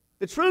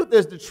 The truth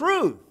is the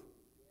truth.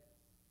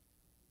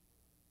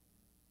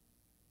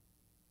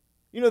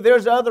 You know,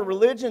 there's other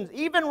religions,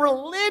 even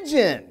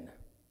religion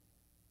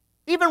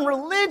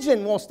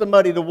wants to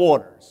muddy the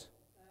waters.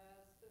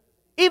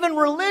 Even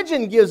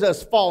religion gives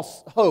us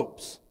false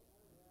hopes.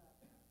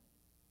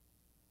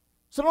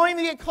 So don't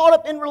even get caught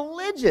up in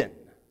religion.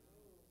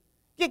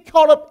 Get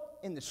caught up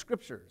in the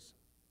Scriptures.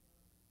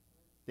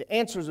 The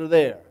answers are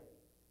there.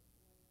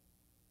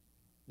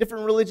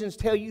 Different religions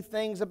tell you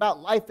things about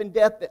life and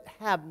death that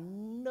have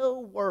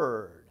no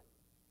word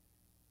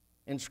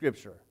in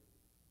Scripture.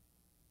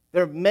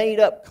 They're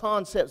made-up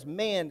concepts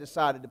man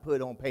decided to put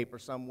on paper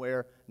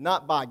somewhere,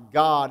 not by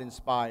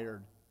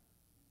God-inspired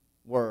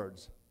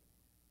words.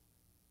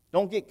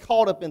 Don't get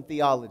caught up in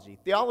theology.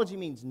 Theology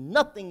means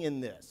nothing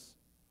in this.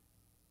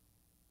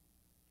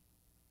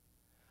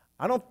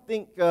 I don't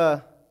think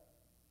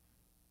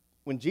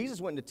when Jesus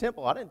went to the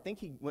temple, I didn't think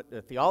he went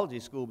to theology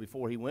school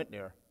before he went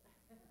there.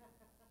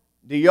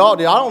 Do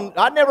y'all?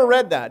 I never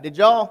read that. Did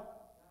y'all?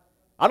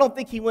 I don't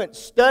think he went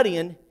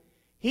studying.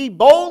 He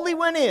boldly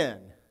went in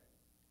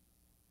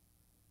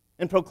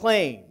and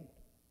proclaimed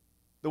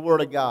the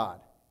Word of God.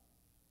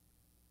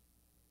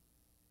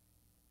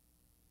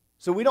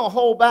 So we don't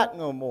hold back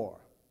no more.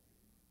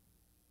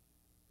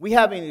 We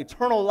have an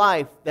eternal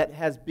life that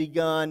has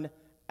begun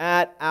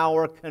at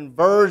our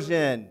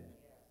conversion.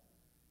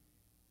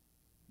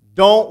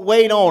 Don't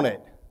wait on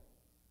it.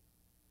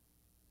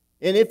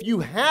 And if you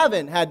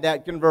haven't had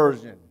that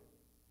conversion,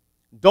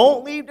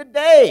 don't leave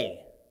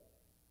today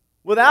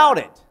without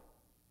it.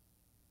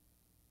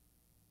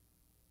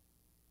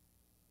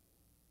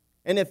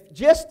 And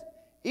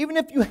even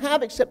if you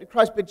have accepted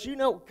Christ, but you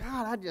know,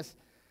 God,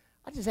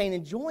 I just ain't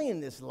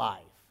enjoying this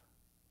life.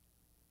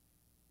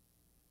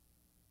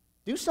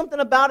 Do something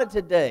about it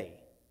today.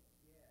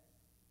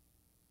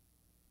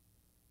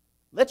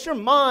 Let your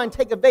mind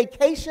take a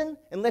vacation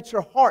and let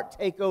your heart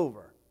take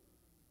over.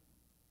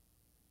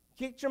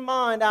 Get your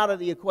mind out of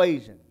the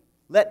equation.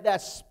 Let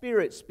that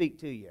Spirit speak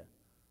to you.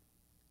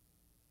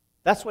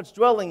 That's what's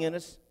dwelling in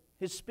us.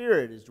 His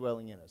Spirit is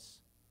dwelling in us.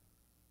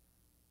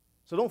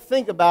 So don't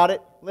think about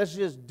it. Let's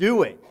just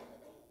do it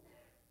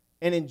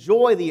and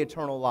enjoy the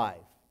eternal life.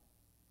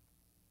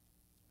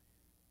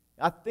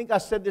 I think I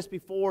said this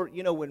before,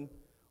 you know, when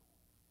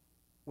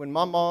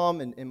my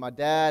mom and my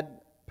dad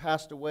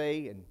passed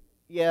away, and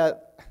yeah,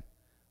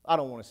 I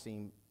don't want to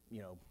seem,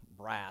 you know,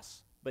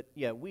 brass, but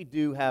yeah, we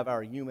do have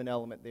our human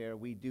element there.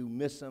 We do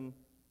miss them.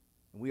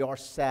 We are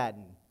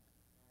saddened.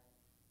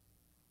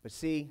 But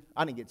see,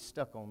 I didn't get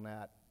stuck on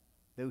that.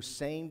 Those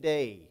same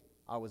day,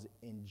 I was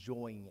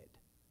enjoying it.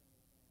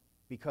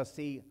 Because,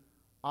 see,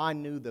 I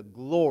knew the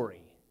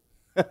glory.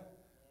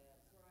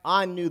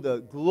 I knew the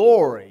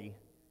glory.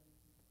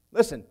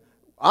 Listen,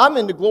 I'm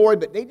in the glory,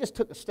 but they just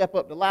took a step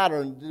up the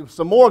ladder and did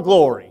some more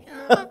glory.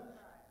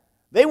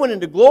 They went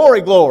into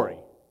glory.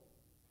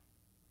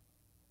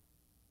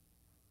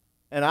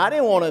 And I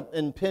didn't want to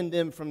impede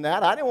them from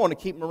that. I didn't want to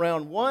keep them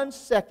around 1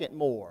 second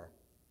more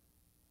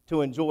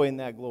to enjoy in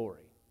that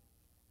glory.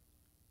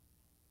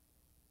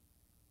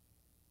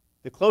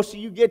 The closer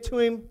you get to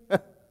Him,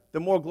 the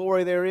more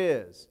glory there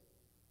is.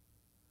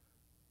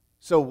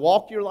 So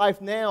walk your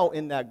life now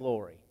in that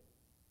glory.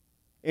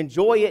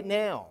 Enjoy it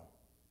now.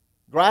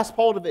 Grasp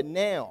hold of it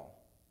now.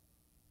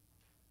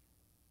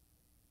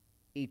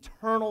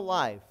 Eternal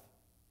life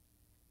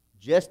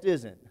just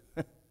isn't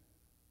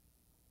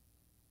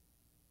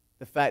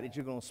the fact that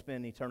you're going to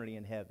spend eternity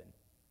in heaven.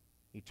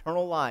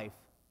 Eternal life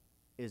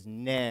is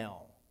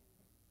now.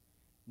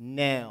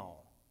 Now.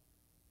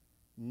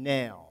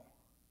 Now.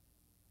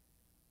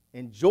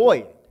 Enjoy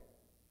it.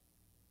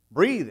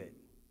 Breathe it.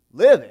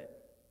 Live it.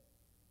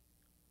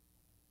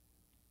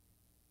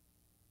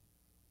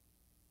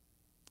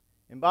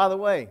 And by the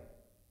way,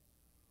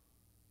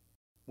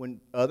 when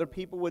other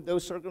people with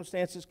those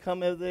circumstances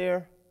come over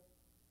there,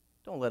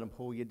 don't let them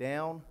pull you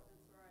down.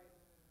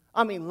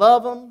 I mean,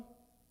 love them.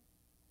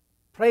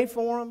 Pray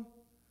for them.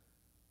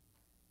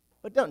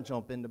 But don't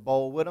jump in the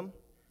bowl with them.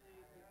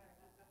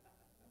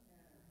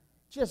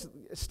 Just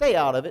stay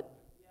out of it.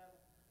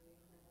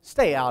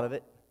 Stay out of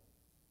it.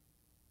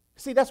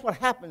 See, that's what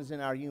happens in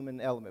our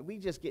human element. We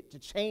just get to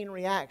chain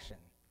reaction.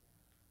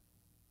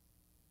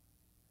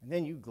 And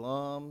then you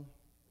glum.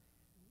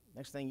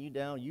 Next thing you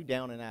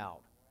down and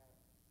out.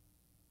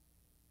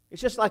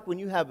 It's just like when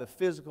you have a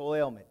physical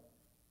ailment.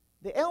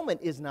 The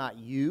ailment is not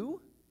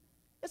you.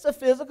 It's a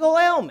physical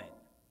ailment.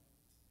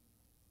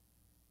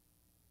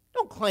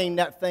 Don't claim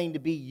that thing to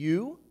be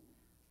you.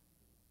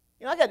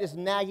 You know, I got this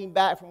nagging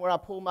back from where I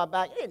pulled my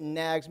back. It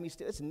nags me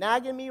still. It's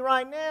nagging me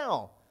right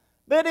now.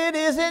 But it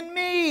isn't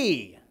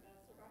me.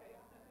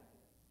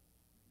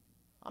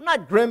 I'm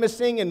not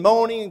grimacing and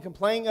moaning and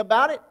complaining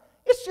about it.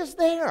 It's just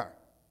there.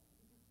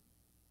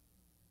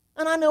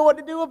 And I know what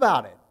to do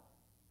about it.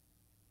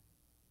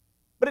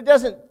 But it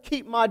doesn't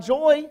keep my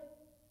joy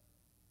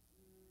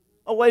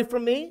away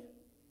from me.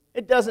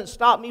 It doesn't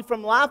stop me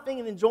from laughing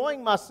and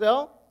enjoying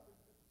myself.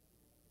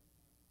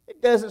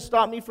 It doesn't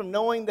stop me from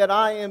knowing that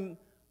I am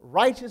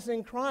righteous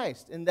in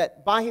Christ and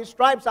that by His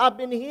stripes I've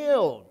been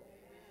healed.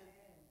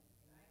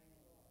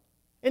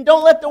 And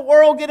don't let the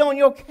world get on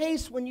your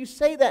case when you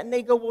say that and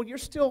they go, well, you're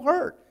still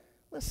hurt.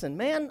 Listen,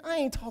 man, I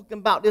ain't talking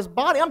about this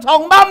body. I'm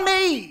talking about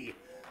me.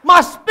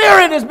 My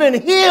spirit has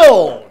been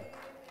healed.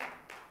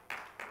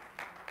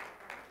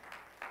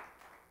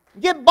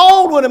 Get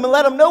bold with them and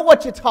let them know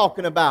what you're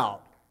talking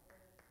about.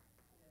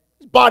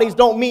 These bodies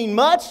don't mean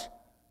much.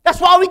 That's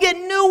why we get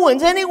new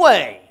ones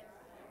anyway.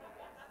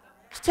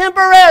 It's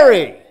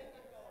temporary.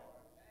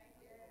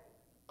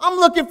 I'm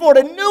looking for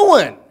the new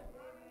one.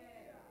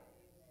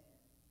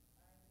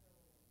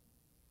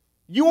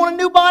 You want a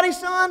new body,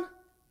 son?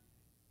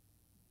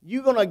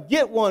 You're going to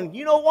get one.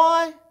 You know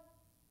why?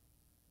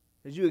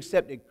 Because you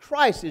accepted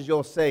Christ as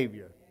your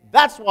Savior.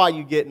 That's why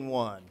you're getting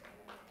one.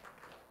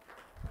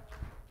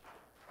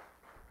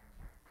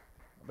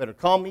 I better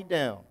calm me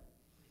down.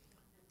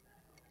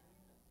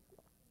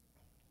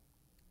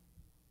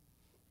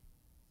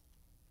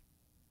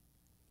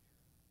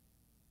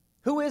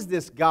 Who is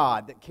this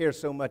God that cares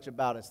so much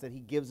about us that He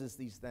gives us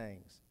these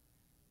things?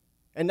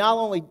 And not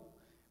only,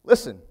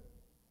 listen,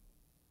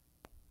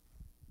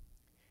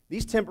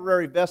 these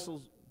temporary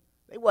vessels,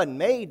 they wasn't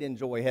made to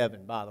enjoy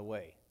heaven, by the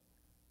way.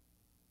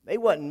 They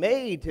wasn't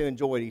made to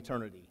enjoy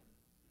eternity.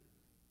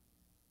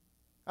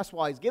 That's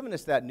why He's given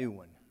us that new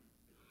one.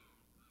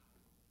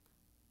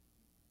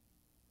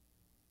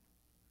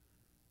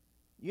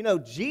 You know,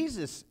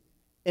 Jesus,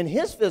 in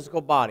His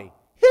physical body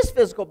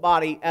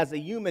as a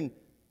human,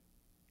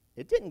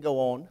 it didn't go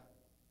on.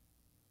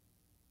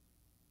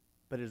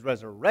 But His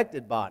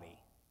resurrected body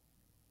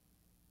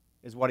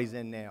is what He's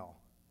in now.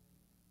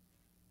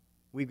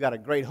 We've got a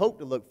great hope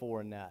to look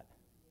for in that.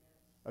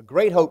 A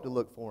great hope to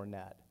look for in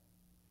that.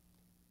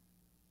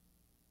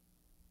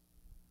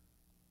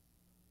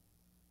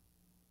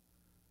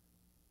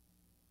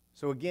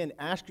 So again,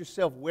 ask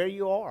yourself where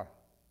you are.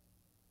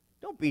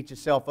 Don't beat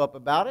yourself up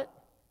about it.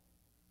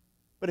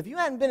 But if you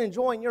hadn't been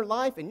enjoying your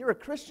life and you're a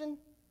Christian,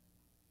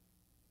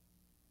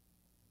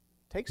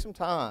 take some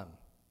time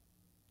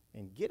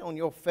and get on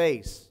your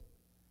face.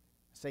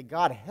 Say,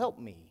 God, help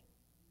me.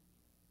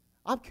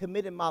 I've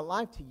committed my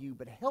life to you,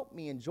 but help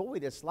me enjoy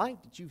this life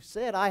that you've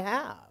said I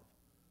have.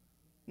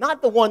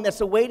 Not the one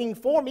that's awaiting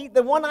for me,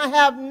 the one I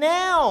have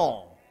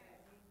now.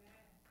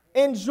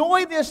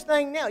 Enjoy this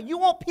thing now. You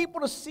want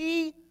people to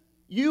see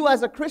you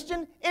as a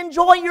Christian?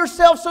 Enjoy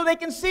yourself so they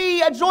can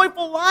see a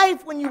joyful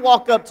life when you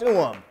walk up to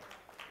them.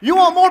 You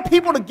want more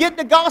people to get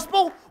the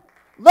gospel?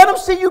 Let them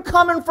see you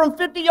coming from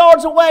 50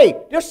 yards away.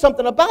 There's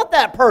something about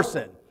that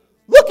person.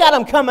 Look at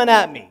them coming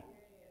at me.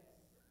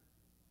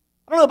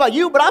 I don't know about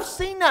you, but I've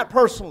seen that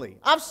personally.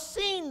 I've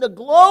seen the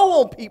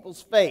glow on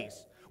people's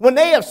face when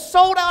they have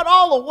sold out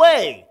all the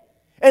way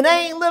and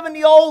they ain't living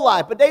the old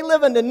life, but they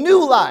living the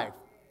new life,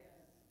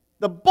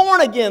 the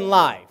born-again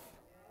life,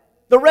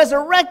 the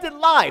resurrected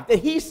life that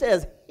He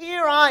says,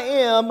 here I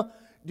am.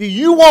 Do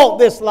you want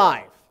this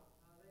life?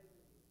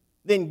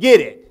 Then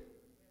get it.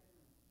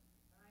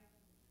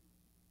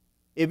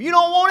 If you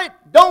don't want it,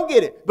 don't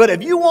get it. But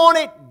if you want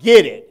it,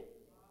 get it.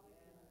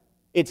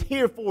 It's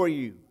here for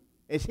you.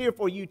 It's here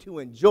for you to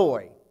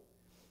enjoy.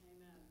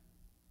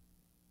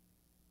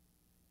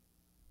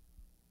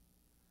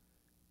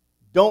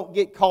 Don't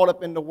get caught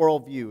up in the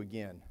worldview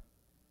again.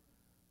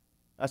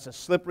 That's a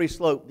slippery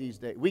slope these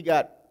days. We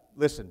got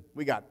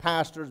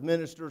pastors,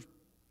 ministers,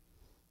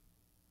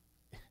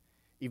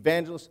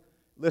 evangelists.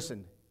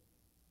 Listen,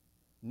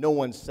 no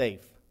one's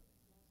safe.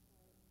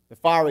 The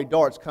fiery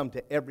darts come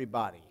to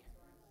everybody.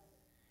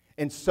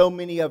 And so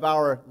many of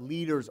our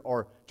leaders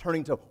are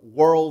turning to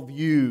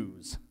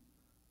worldviews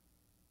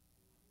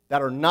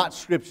that are not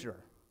Scripture.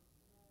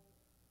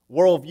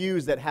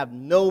 Worldviews that have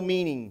no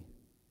meaning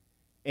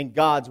in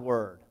God's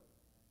Word.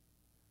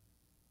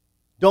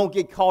 Don't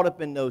get caught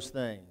up in those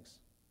things.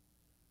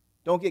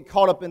 Don't get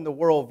caught up in the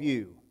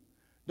worldview.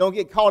 Don't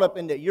get caught up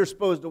in that you're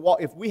supposed to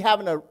walk. If we're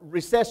having a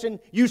recession,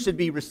 you should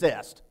be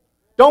recessed.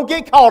 Don't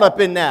get caught up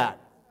in that.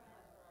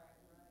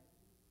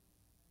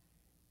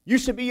 You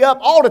should be up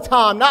all the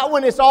time, not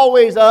when it's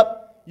always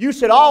up. You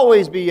should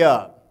always be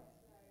up.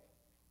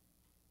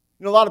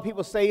 You know, a lot of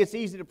people say it's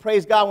easy to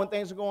praise God when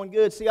things are going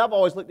good. See, I've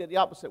always looked at it the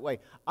opposite way.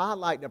 I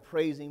like to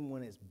praise Him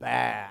when it's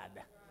bad.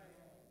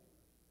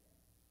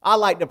 I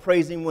like to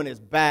praise Him when it's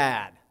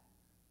bad.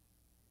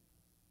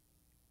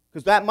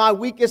 Because at my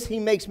weakest, He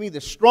makes me the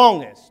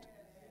strongest.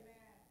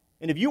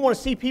 And if you want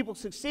to see people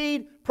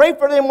succeed, pray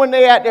for them when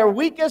they're at their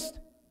weakest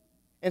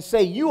and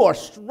say, you are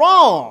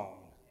strong.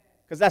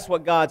 Because that's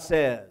what God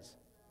says.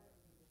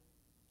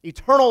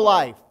 Eternal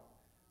life.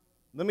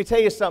 Let me tell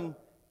you something.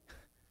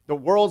 The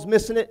world's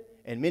missing it,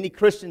 and many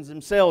Christians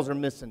themselves are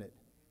missing it.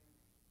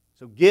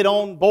 So get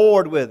on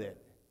board with it.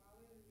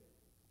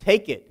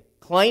 Take it.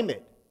 Claim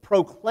it.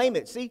 Proclaim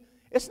it. See,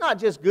 it's not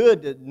just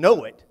good to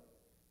know it.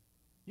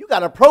 You got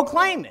to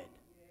proclaim it.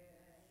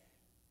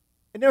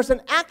 And there's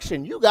an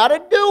action. You got to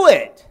do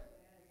it.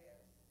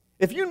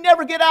 If you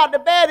never get out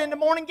of bed in the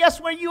morning, guess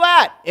where you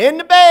at? In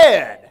the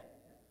bed.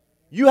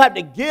 You have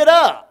to get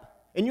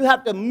up and you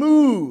have to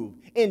move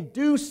and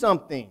do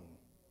something.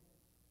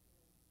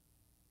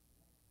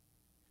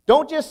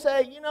 Don't just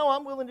say, you know,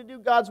 I'm willing to do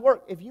God's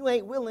work if you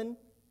ain't willing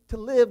to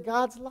live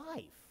God's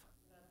life.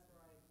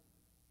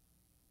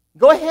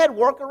 Go ahead,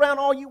 work around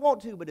all you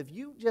want to, but if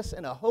you just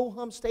in a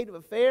ho-hum state of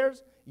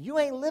affairs, you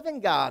ain't living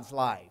God's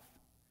life.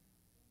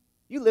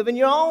 You live in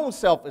your own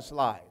selfish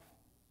life.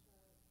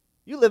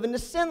 You live in the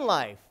sin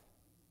life.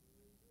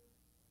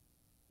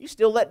 You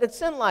still let the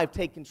sin life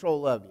take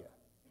control of you.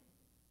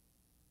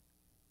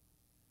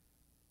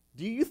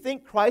 Do you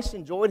think Christ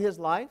enjoyed His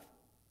life?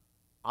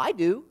 I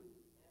do.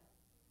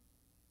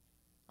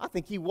 I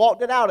think He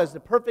walked it out as the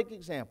perfect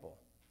example.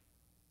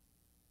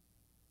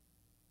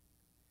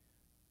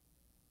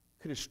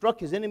 Could have struck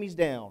His enemies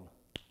down.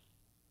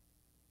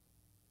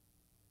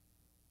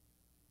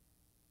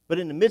 But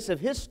in the midst of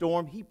His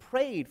storm, He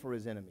prayed for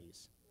His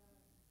enemies.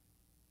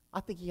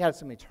 I think He had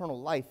some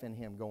eternal life in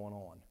Him going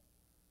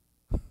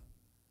on.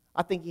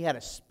 I think He had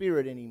a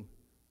spirit in Him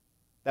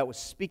that was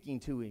speaking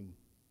to Him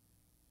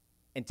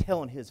and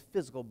telling His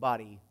physical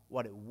body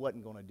what it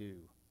wasn't going to do.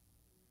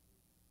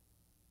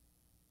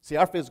 See,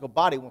 our physical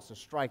body wants to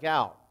strike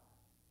out.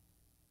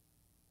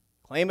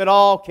 Claim it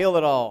all, kill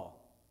it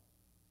all.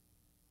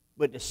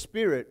 But the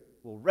Spirit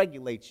will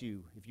regulate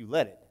you if you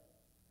let it.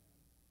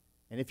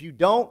 And if you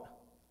don't,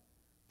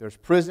 there's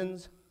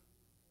prisons,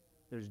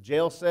 there's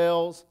jail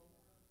cells,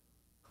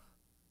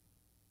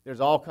 there's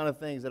all kind of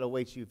things that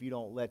await you if you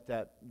don't let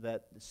that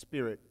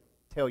Spirit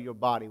tell your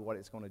body what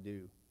it's going to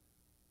do.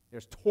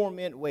 There's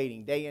torment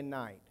waiting day and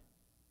night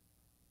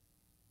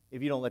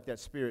if you don't let that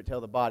Spirit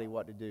tell the body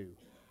what to do.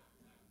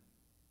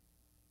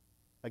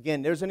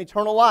 Again, there's an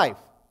eternal life.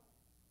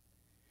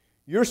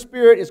 Your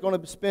spirit is going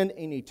to spend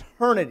an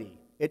eternity.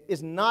 It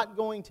is not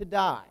going to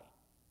die.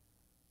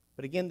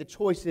 But again, the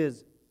choice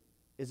is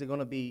it going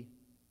to be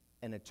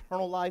an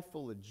eternal life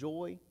full of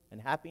joy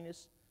and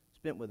happiness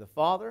spent with the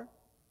Father,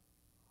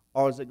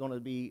 or is it going to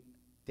be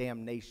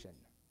damnation?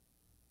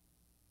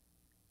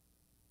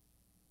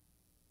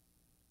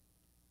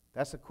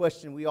 That's a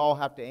question we all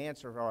have to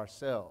answer for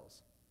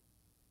ourselves.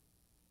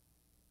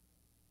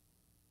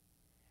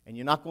 And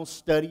you're not going to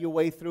study your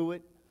way through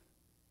it.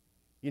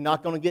 You're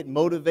not going to get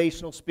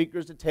motivational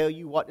speakers to tell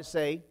you what to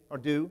say or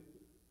do.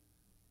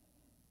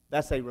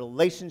 That's a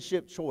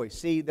relationship choice.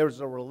 See, there's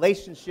a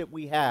relationship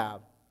we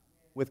have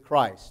with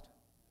Christ.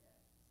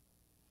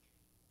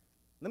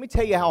 Let me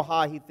tell you how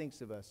high He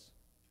thinks of us.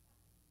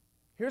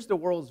 Here's the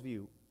world's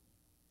view.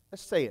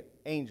 Let's say it,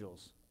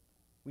 angels.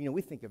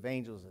 We think of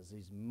angels as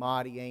these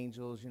mighty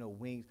angels,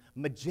 wings.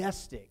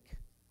 Majestic.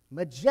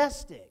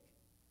 Majestic.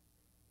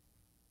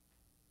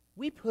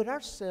 We put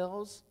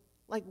ourselves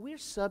like we're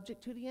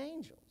subject to the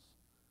angels.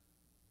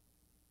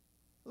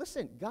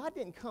 Listen, God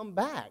didn't come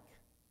back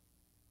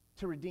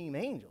to redeem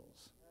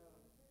angels.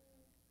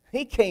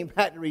 He came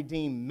back to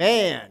redeem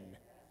man.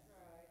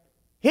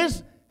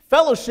 His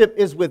fellowship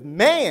is with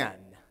man.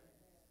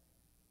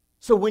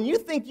 So when you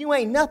think you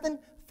ain't nothing,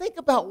 think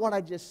about what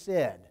I just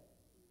said.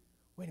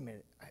 Wait a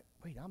minute.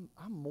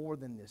 I'm more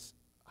than this.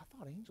 I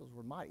thought angels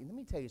were mighty. Let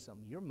me tell you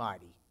something. You're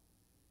mighty.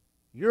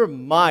 You're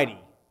mighty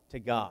to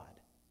God.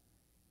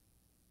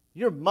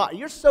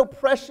 You're so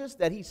precious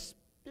that He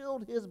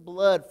spilled His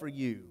blood for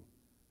you.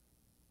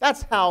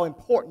 That's how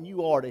important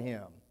you are to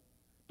Him.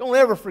 Don't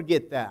ever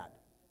forget that.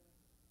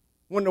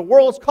 When the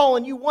world's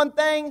calling you one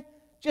thing,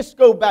 just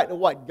go back to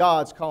what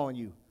God's calling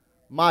you.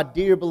 My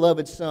dear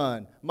beloved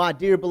son, my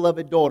dear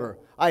beloved daughter,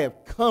 I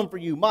have come for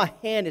you. My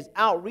hand is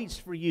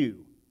outreached for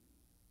you.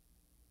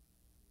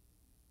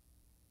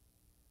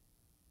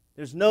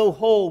 There's no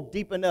hole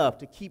deep enough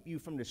to keep you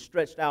from the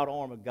stretched out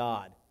arm of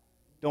God.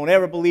 Don't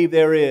ever believe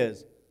there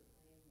is.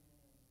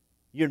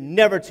 You're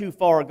never too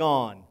far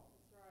gone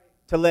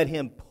to let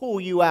Him pull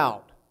you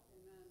out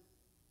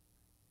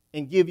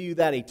and give you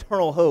that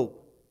eternal hope.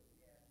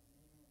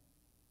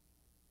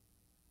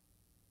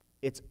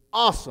 It's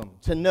awesome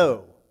to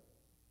know.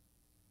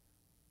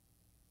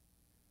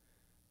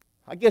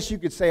 I guess you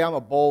could say I'm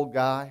a bold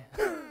guy.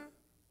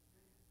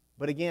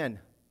 But again,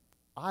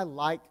 I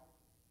like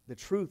the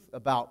truth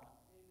about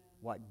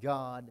what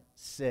God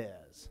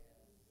says.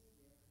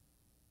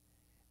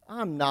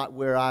 I'm not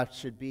where I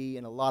should be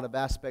in a lot of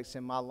aspects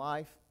in my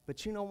life,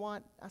 but you know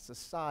what? That's a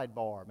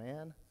sidebar,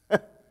 man.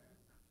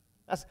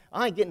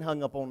 I ain't getting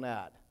hung up on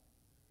that.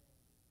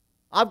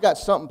 I've got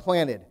something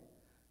planted.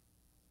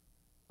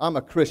 I'm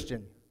a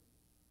Christian.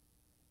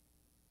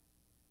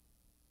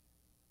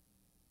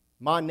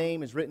 My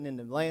name is written in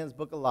the Lamb's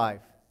Book of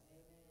Life.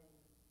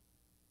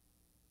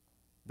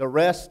 The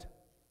rest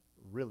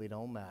really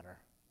don't matter.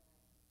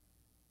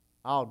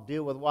 I'll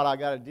deal with what I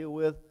got to deal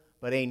with,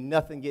 but ain't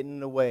nothing getting in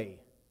the way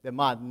that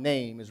my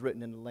name is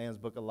written in the Lamb's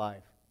Book of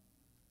Life.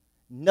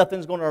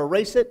 Nothing's going to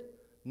erase it.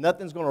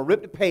 Nothing's going to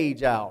rip the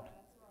page out.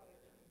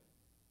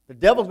 The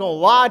devil's going to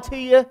lie to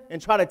you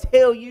and try to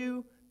tell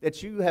you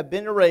that you have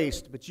been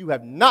erased, but you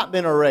have not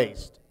been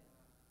erased.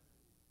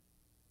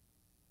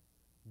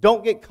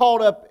 Don't get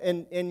caught up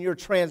in your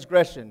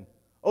transgression.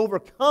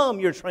 Overcome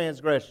your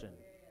transgression.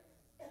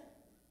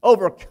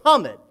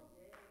 Overcome it.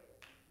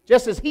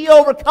 Just as He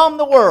overcome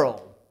the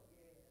world.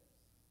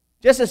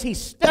 Just as He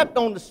stepped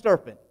on the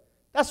serpent.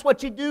 That's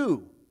what you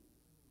do.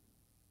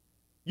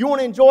 You want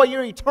to enjoy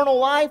your eternal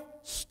life?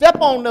 Step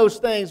on those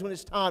things when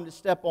it's time to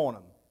step on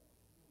them.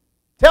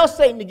 Tell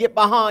Satan to get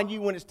behind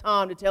you when it's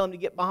time to tell him to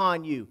get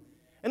behind you.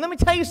 And let me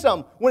tell you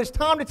something. When it's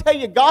time to tell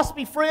your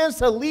gossipy friends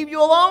to leave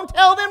you alone,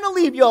 tell them to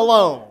leave you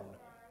alone.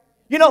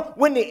 You know,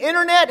 when the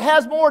internet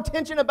has more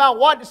attention about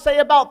what to say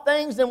about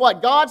things than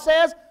what God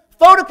says,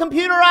 throw the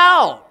computer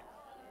out.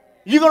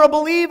 You're going to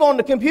believe on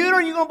the computer,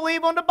 or you're going to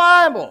believe on the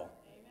Bible.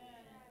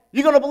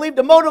 You're going to believe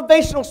the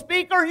motivational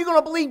speaker, or you're going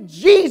to believe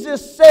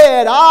Jesus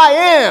said, I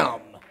am.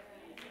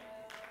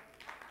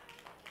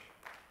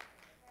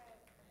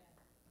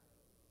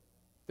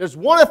 There's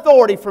one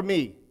authority for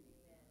me.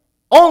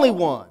 Only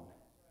one.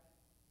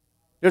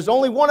 There's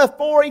only one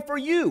authority for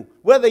you.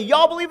 Whether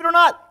y'all believe it or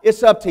not,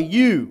 it's up to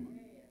you.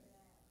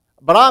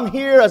 But I'm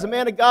here as a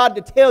man of God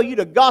to tell you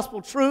the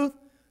gospel truth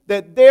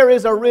that there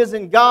is a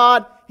risen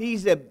God. He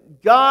said,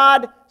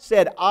 God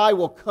said, I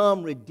will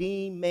come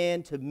redeem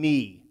man to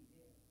me.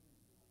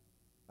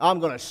 I'm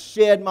going to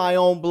shed my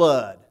own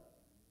blood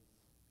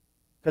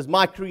because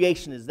my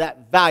creation is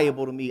that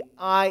valuable to me.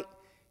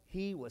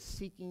 He was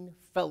seeking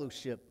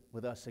fellowship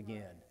with us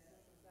again.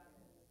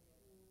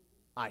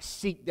 I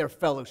seek their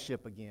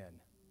fellowship again.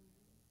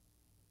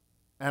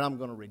 And I'm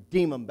going to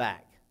redeem them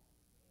back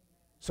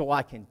so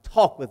I can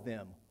talk with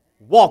them,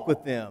 walk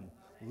with them,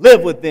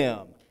 live with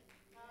them.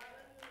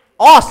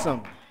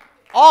 Awesome.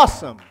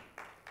 Awesome.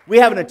 We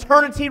have an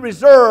eternity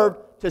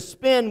reserved to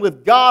spend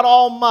with God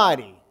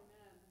Almighty.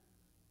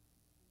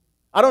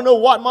 I don't know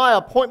what my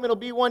appointment will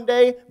be one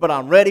day, but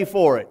I'm ready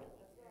for it.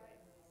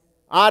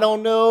 I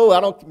don't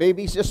know.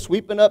 Maybe he's just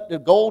sweeping up the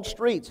gold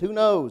streets. Who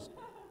knows?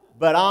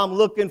 But I'm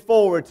looking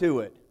forward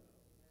to it.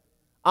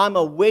 I'm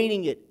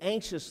awaiting it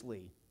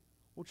anxiously.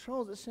 Well,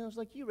 Charles, it sounds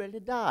like you're ready to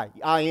die.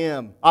 I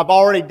am. I've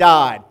already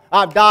died.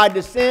 I've died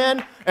to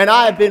sin, and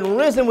I have been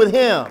risen with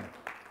Him.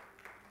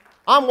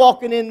 I'm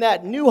walking in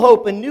that new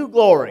hope and new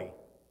glory.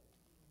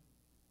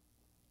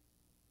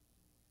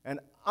 And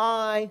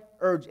I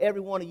urge every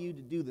one of you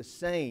to do the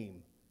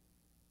same.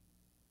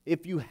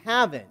 If you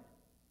haven't,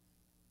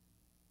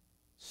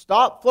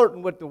 stop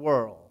flirting with the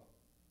world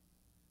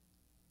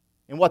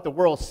and what the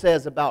world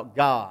says about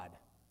God.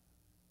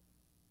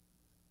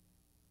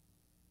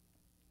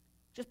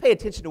 Just pay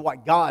attention to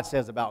what God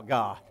says about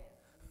God.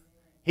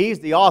 He's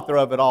the author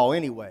of it all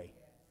anyway.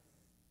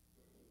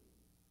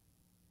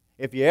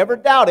 If you ever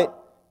doubt it,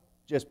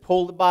 just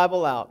pull the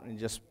Bible out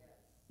and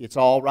it's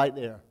all right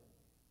there.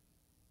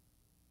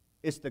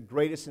 It's the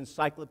greatest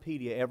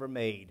encyclopedia ever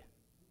made.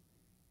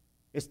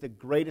 It's the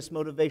greatest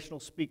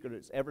motivational speaker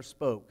that's ever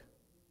spoke.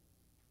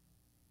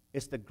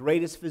 It's the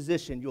greatest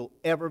physician you'll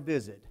ever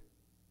visit.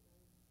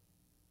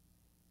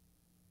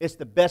 It's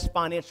the best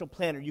financial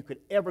planner you could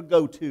ever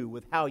go to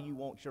with how you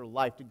want your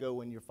life to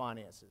go in your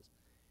finances.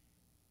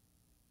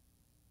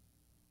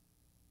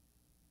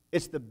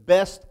 It's the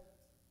best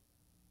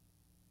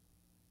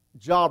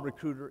job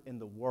recruiter in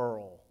the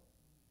world.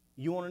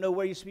 You want to know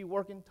where you should be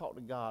working? Talk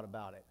to God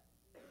about it.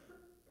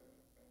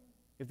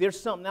 If there's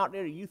something out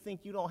there that you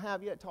think you don't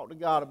have yet, talk to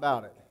God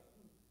about it.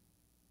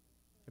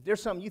 If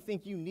there's something you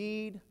think you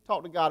need,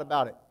 talk to God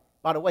about it.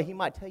 By the way, He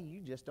might tell you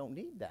you just don't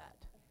need that.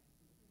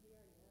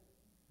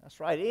 That's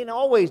right. It ain't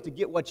always to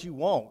get what you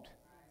want.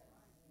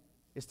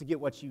 It's to get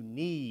what you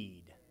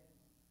need.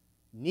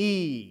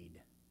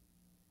 Need.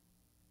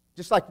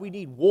 Just like we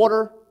need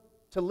water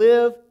to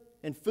live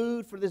and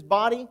food for this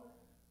body,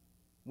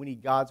 we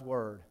need God's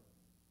Word.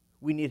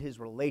 We need His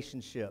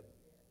relationship.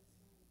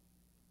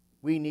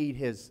 We need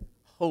His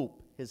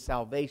hope, His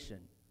salvation.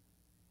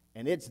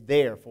 And it's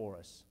there for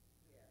us.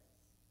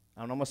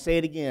 And I'm going to say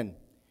it again.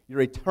 Your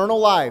eternal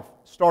life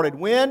started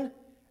when?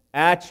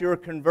 At your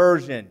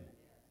conversion.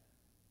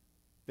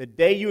 The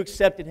day you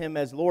accepted Him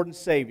as Lord and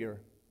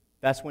Savior,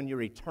 that's when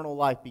your eternal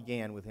life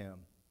began with Him.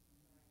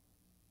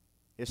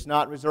 It's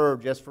not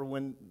reserved just for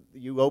when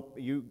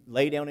you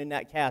lay down in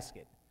that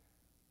casket.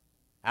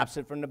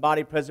 Absent from the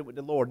body, present with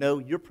the Lord. No,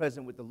 you're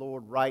present with the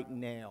Lord right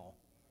now.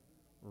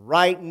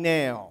 Right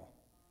now.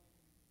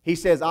 He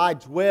says, I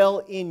dwell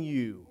in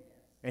you.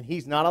 And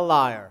He's not a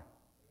liar.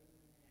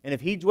 And if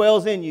He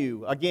dwells in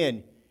you,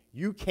 again,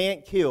 you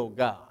can't kill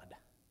God.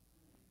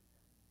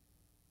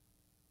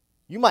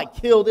 You might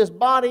kill this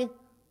body,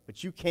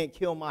 but you can't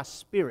kill my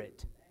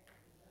spirit.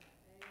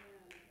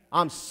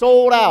 I'm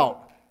sold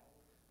out.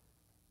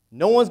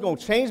 No one's going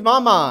to change my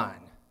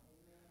mind.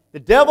 The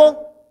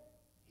devil,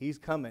 he's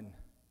coming.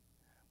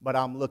 But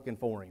I'm looking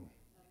for him.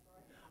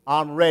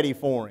 I'm ready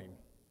for him.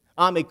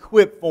 I'm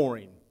equipped for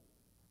him.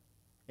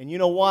 And you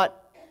know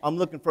what? I'm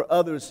looking for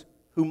others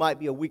who might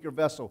be a weaker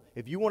vessel.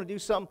 If you want to do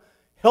something,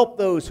 help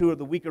those who are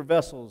the weaker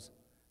vessels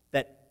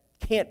that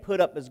can't put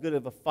up as good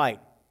of a fight.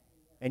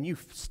 And you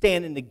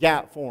stand in the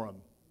gap for them.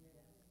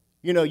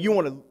 You know, you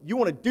want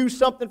to do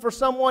something for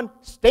someone,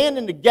 stand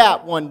in the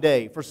gap one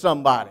day for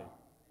somebody.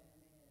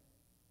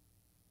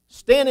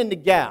 Stand in the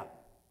gap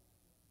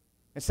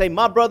and say,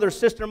 my brother or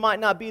sister might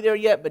not be there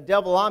yet, but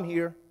devil, I'm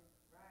here.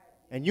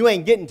 And you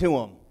ain't getting to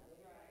them.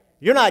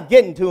 You're not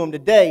getting to them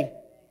today.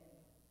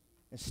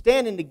 And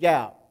stand in the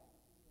gap.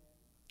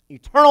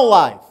 Eternal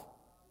life.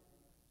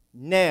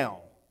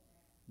 Now.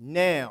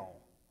 Now.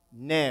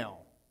 Now.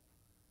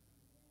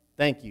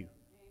 Thank you.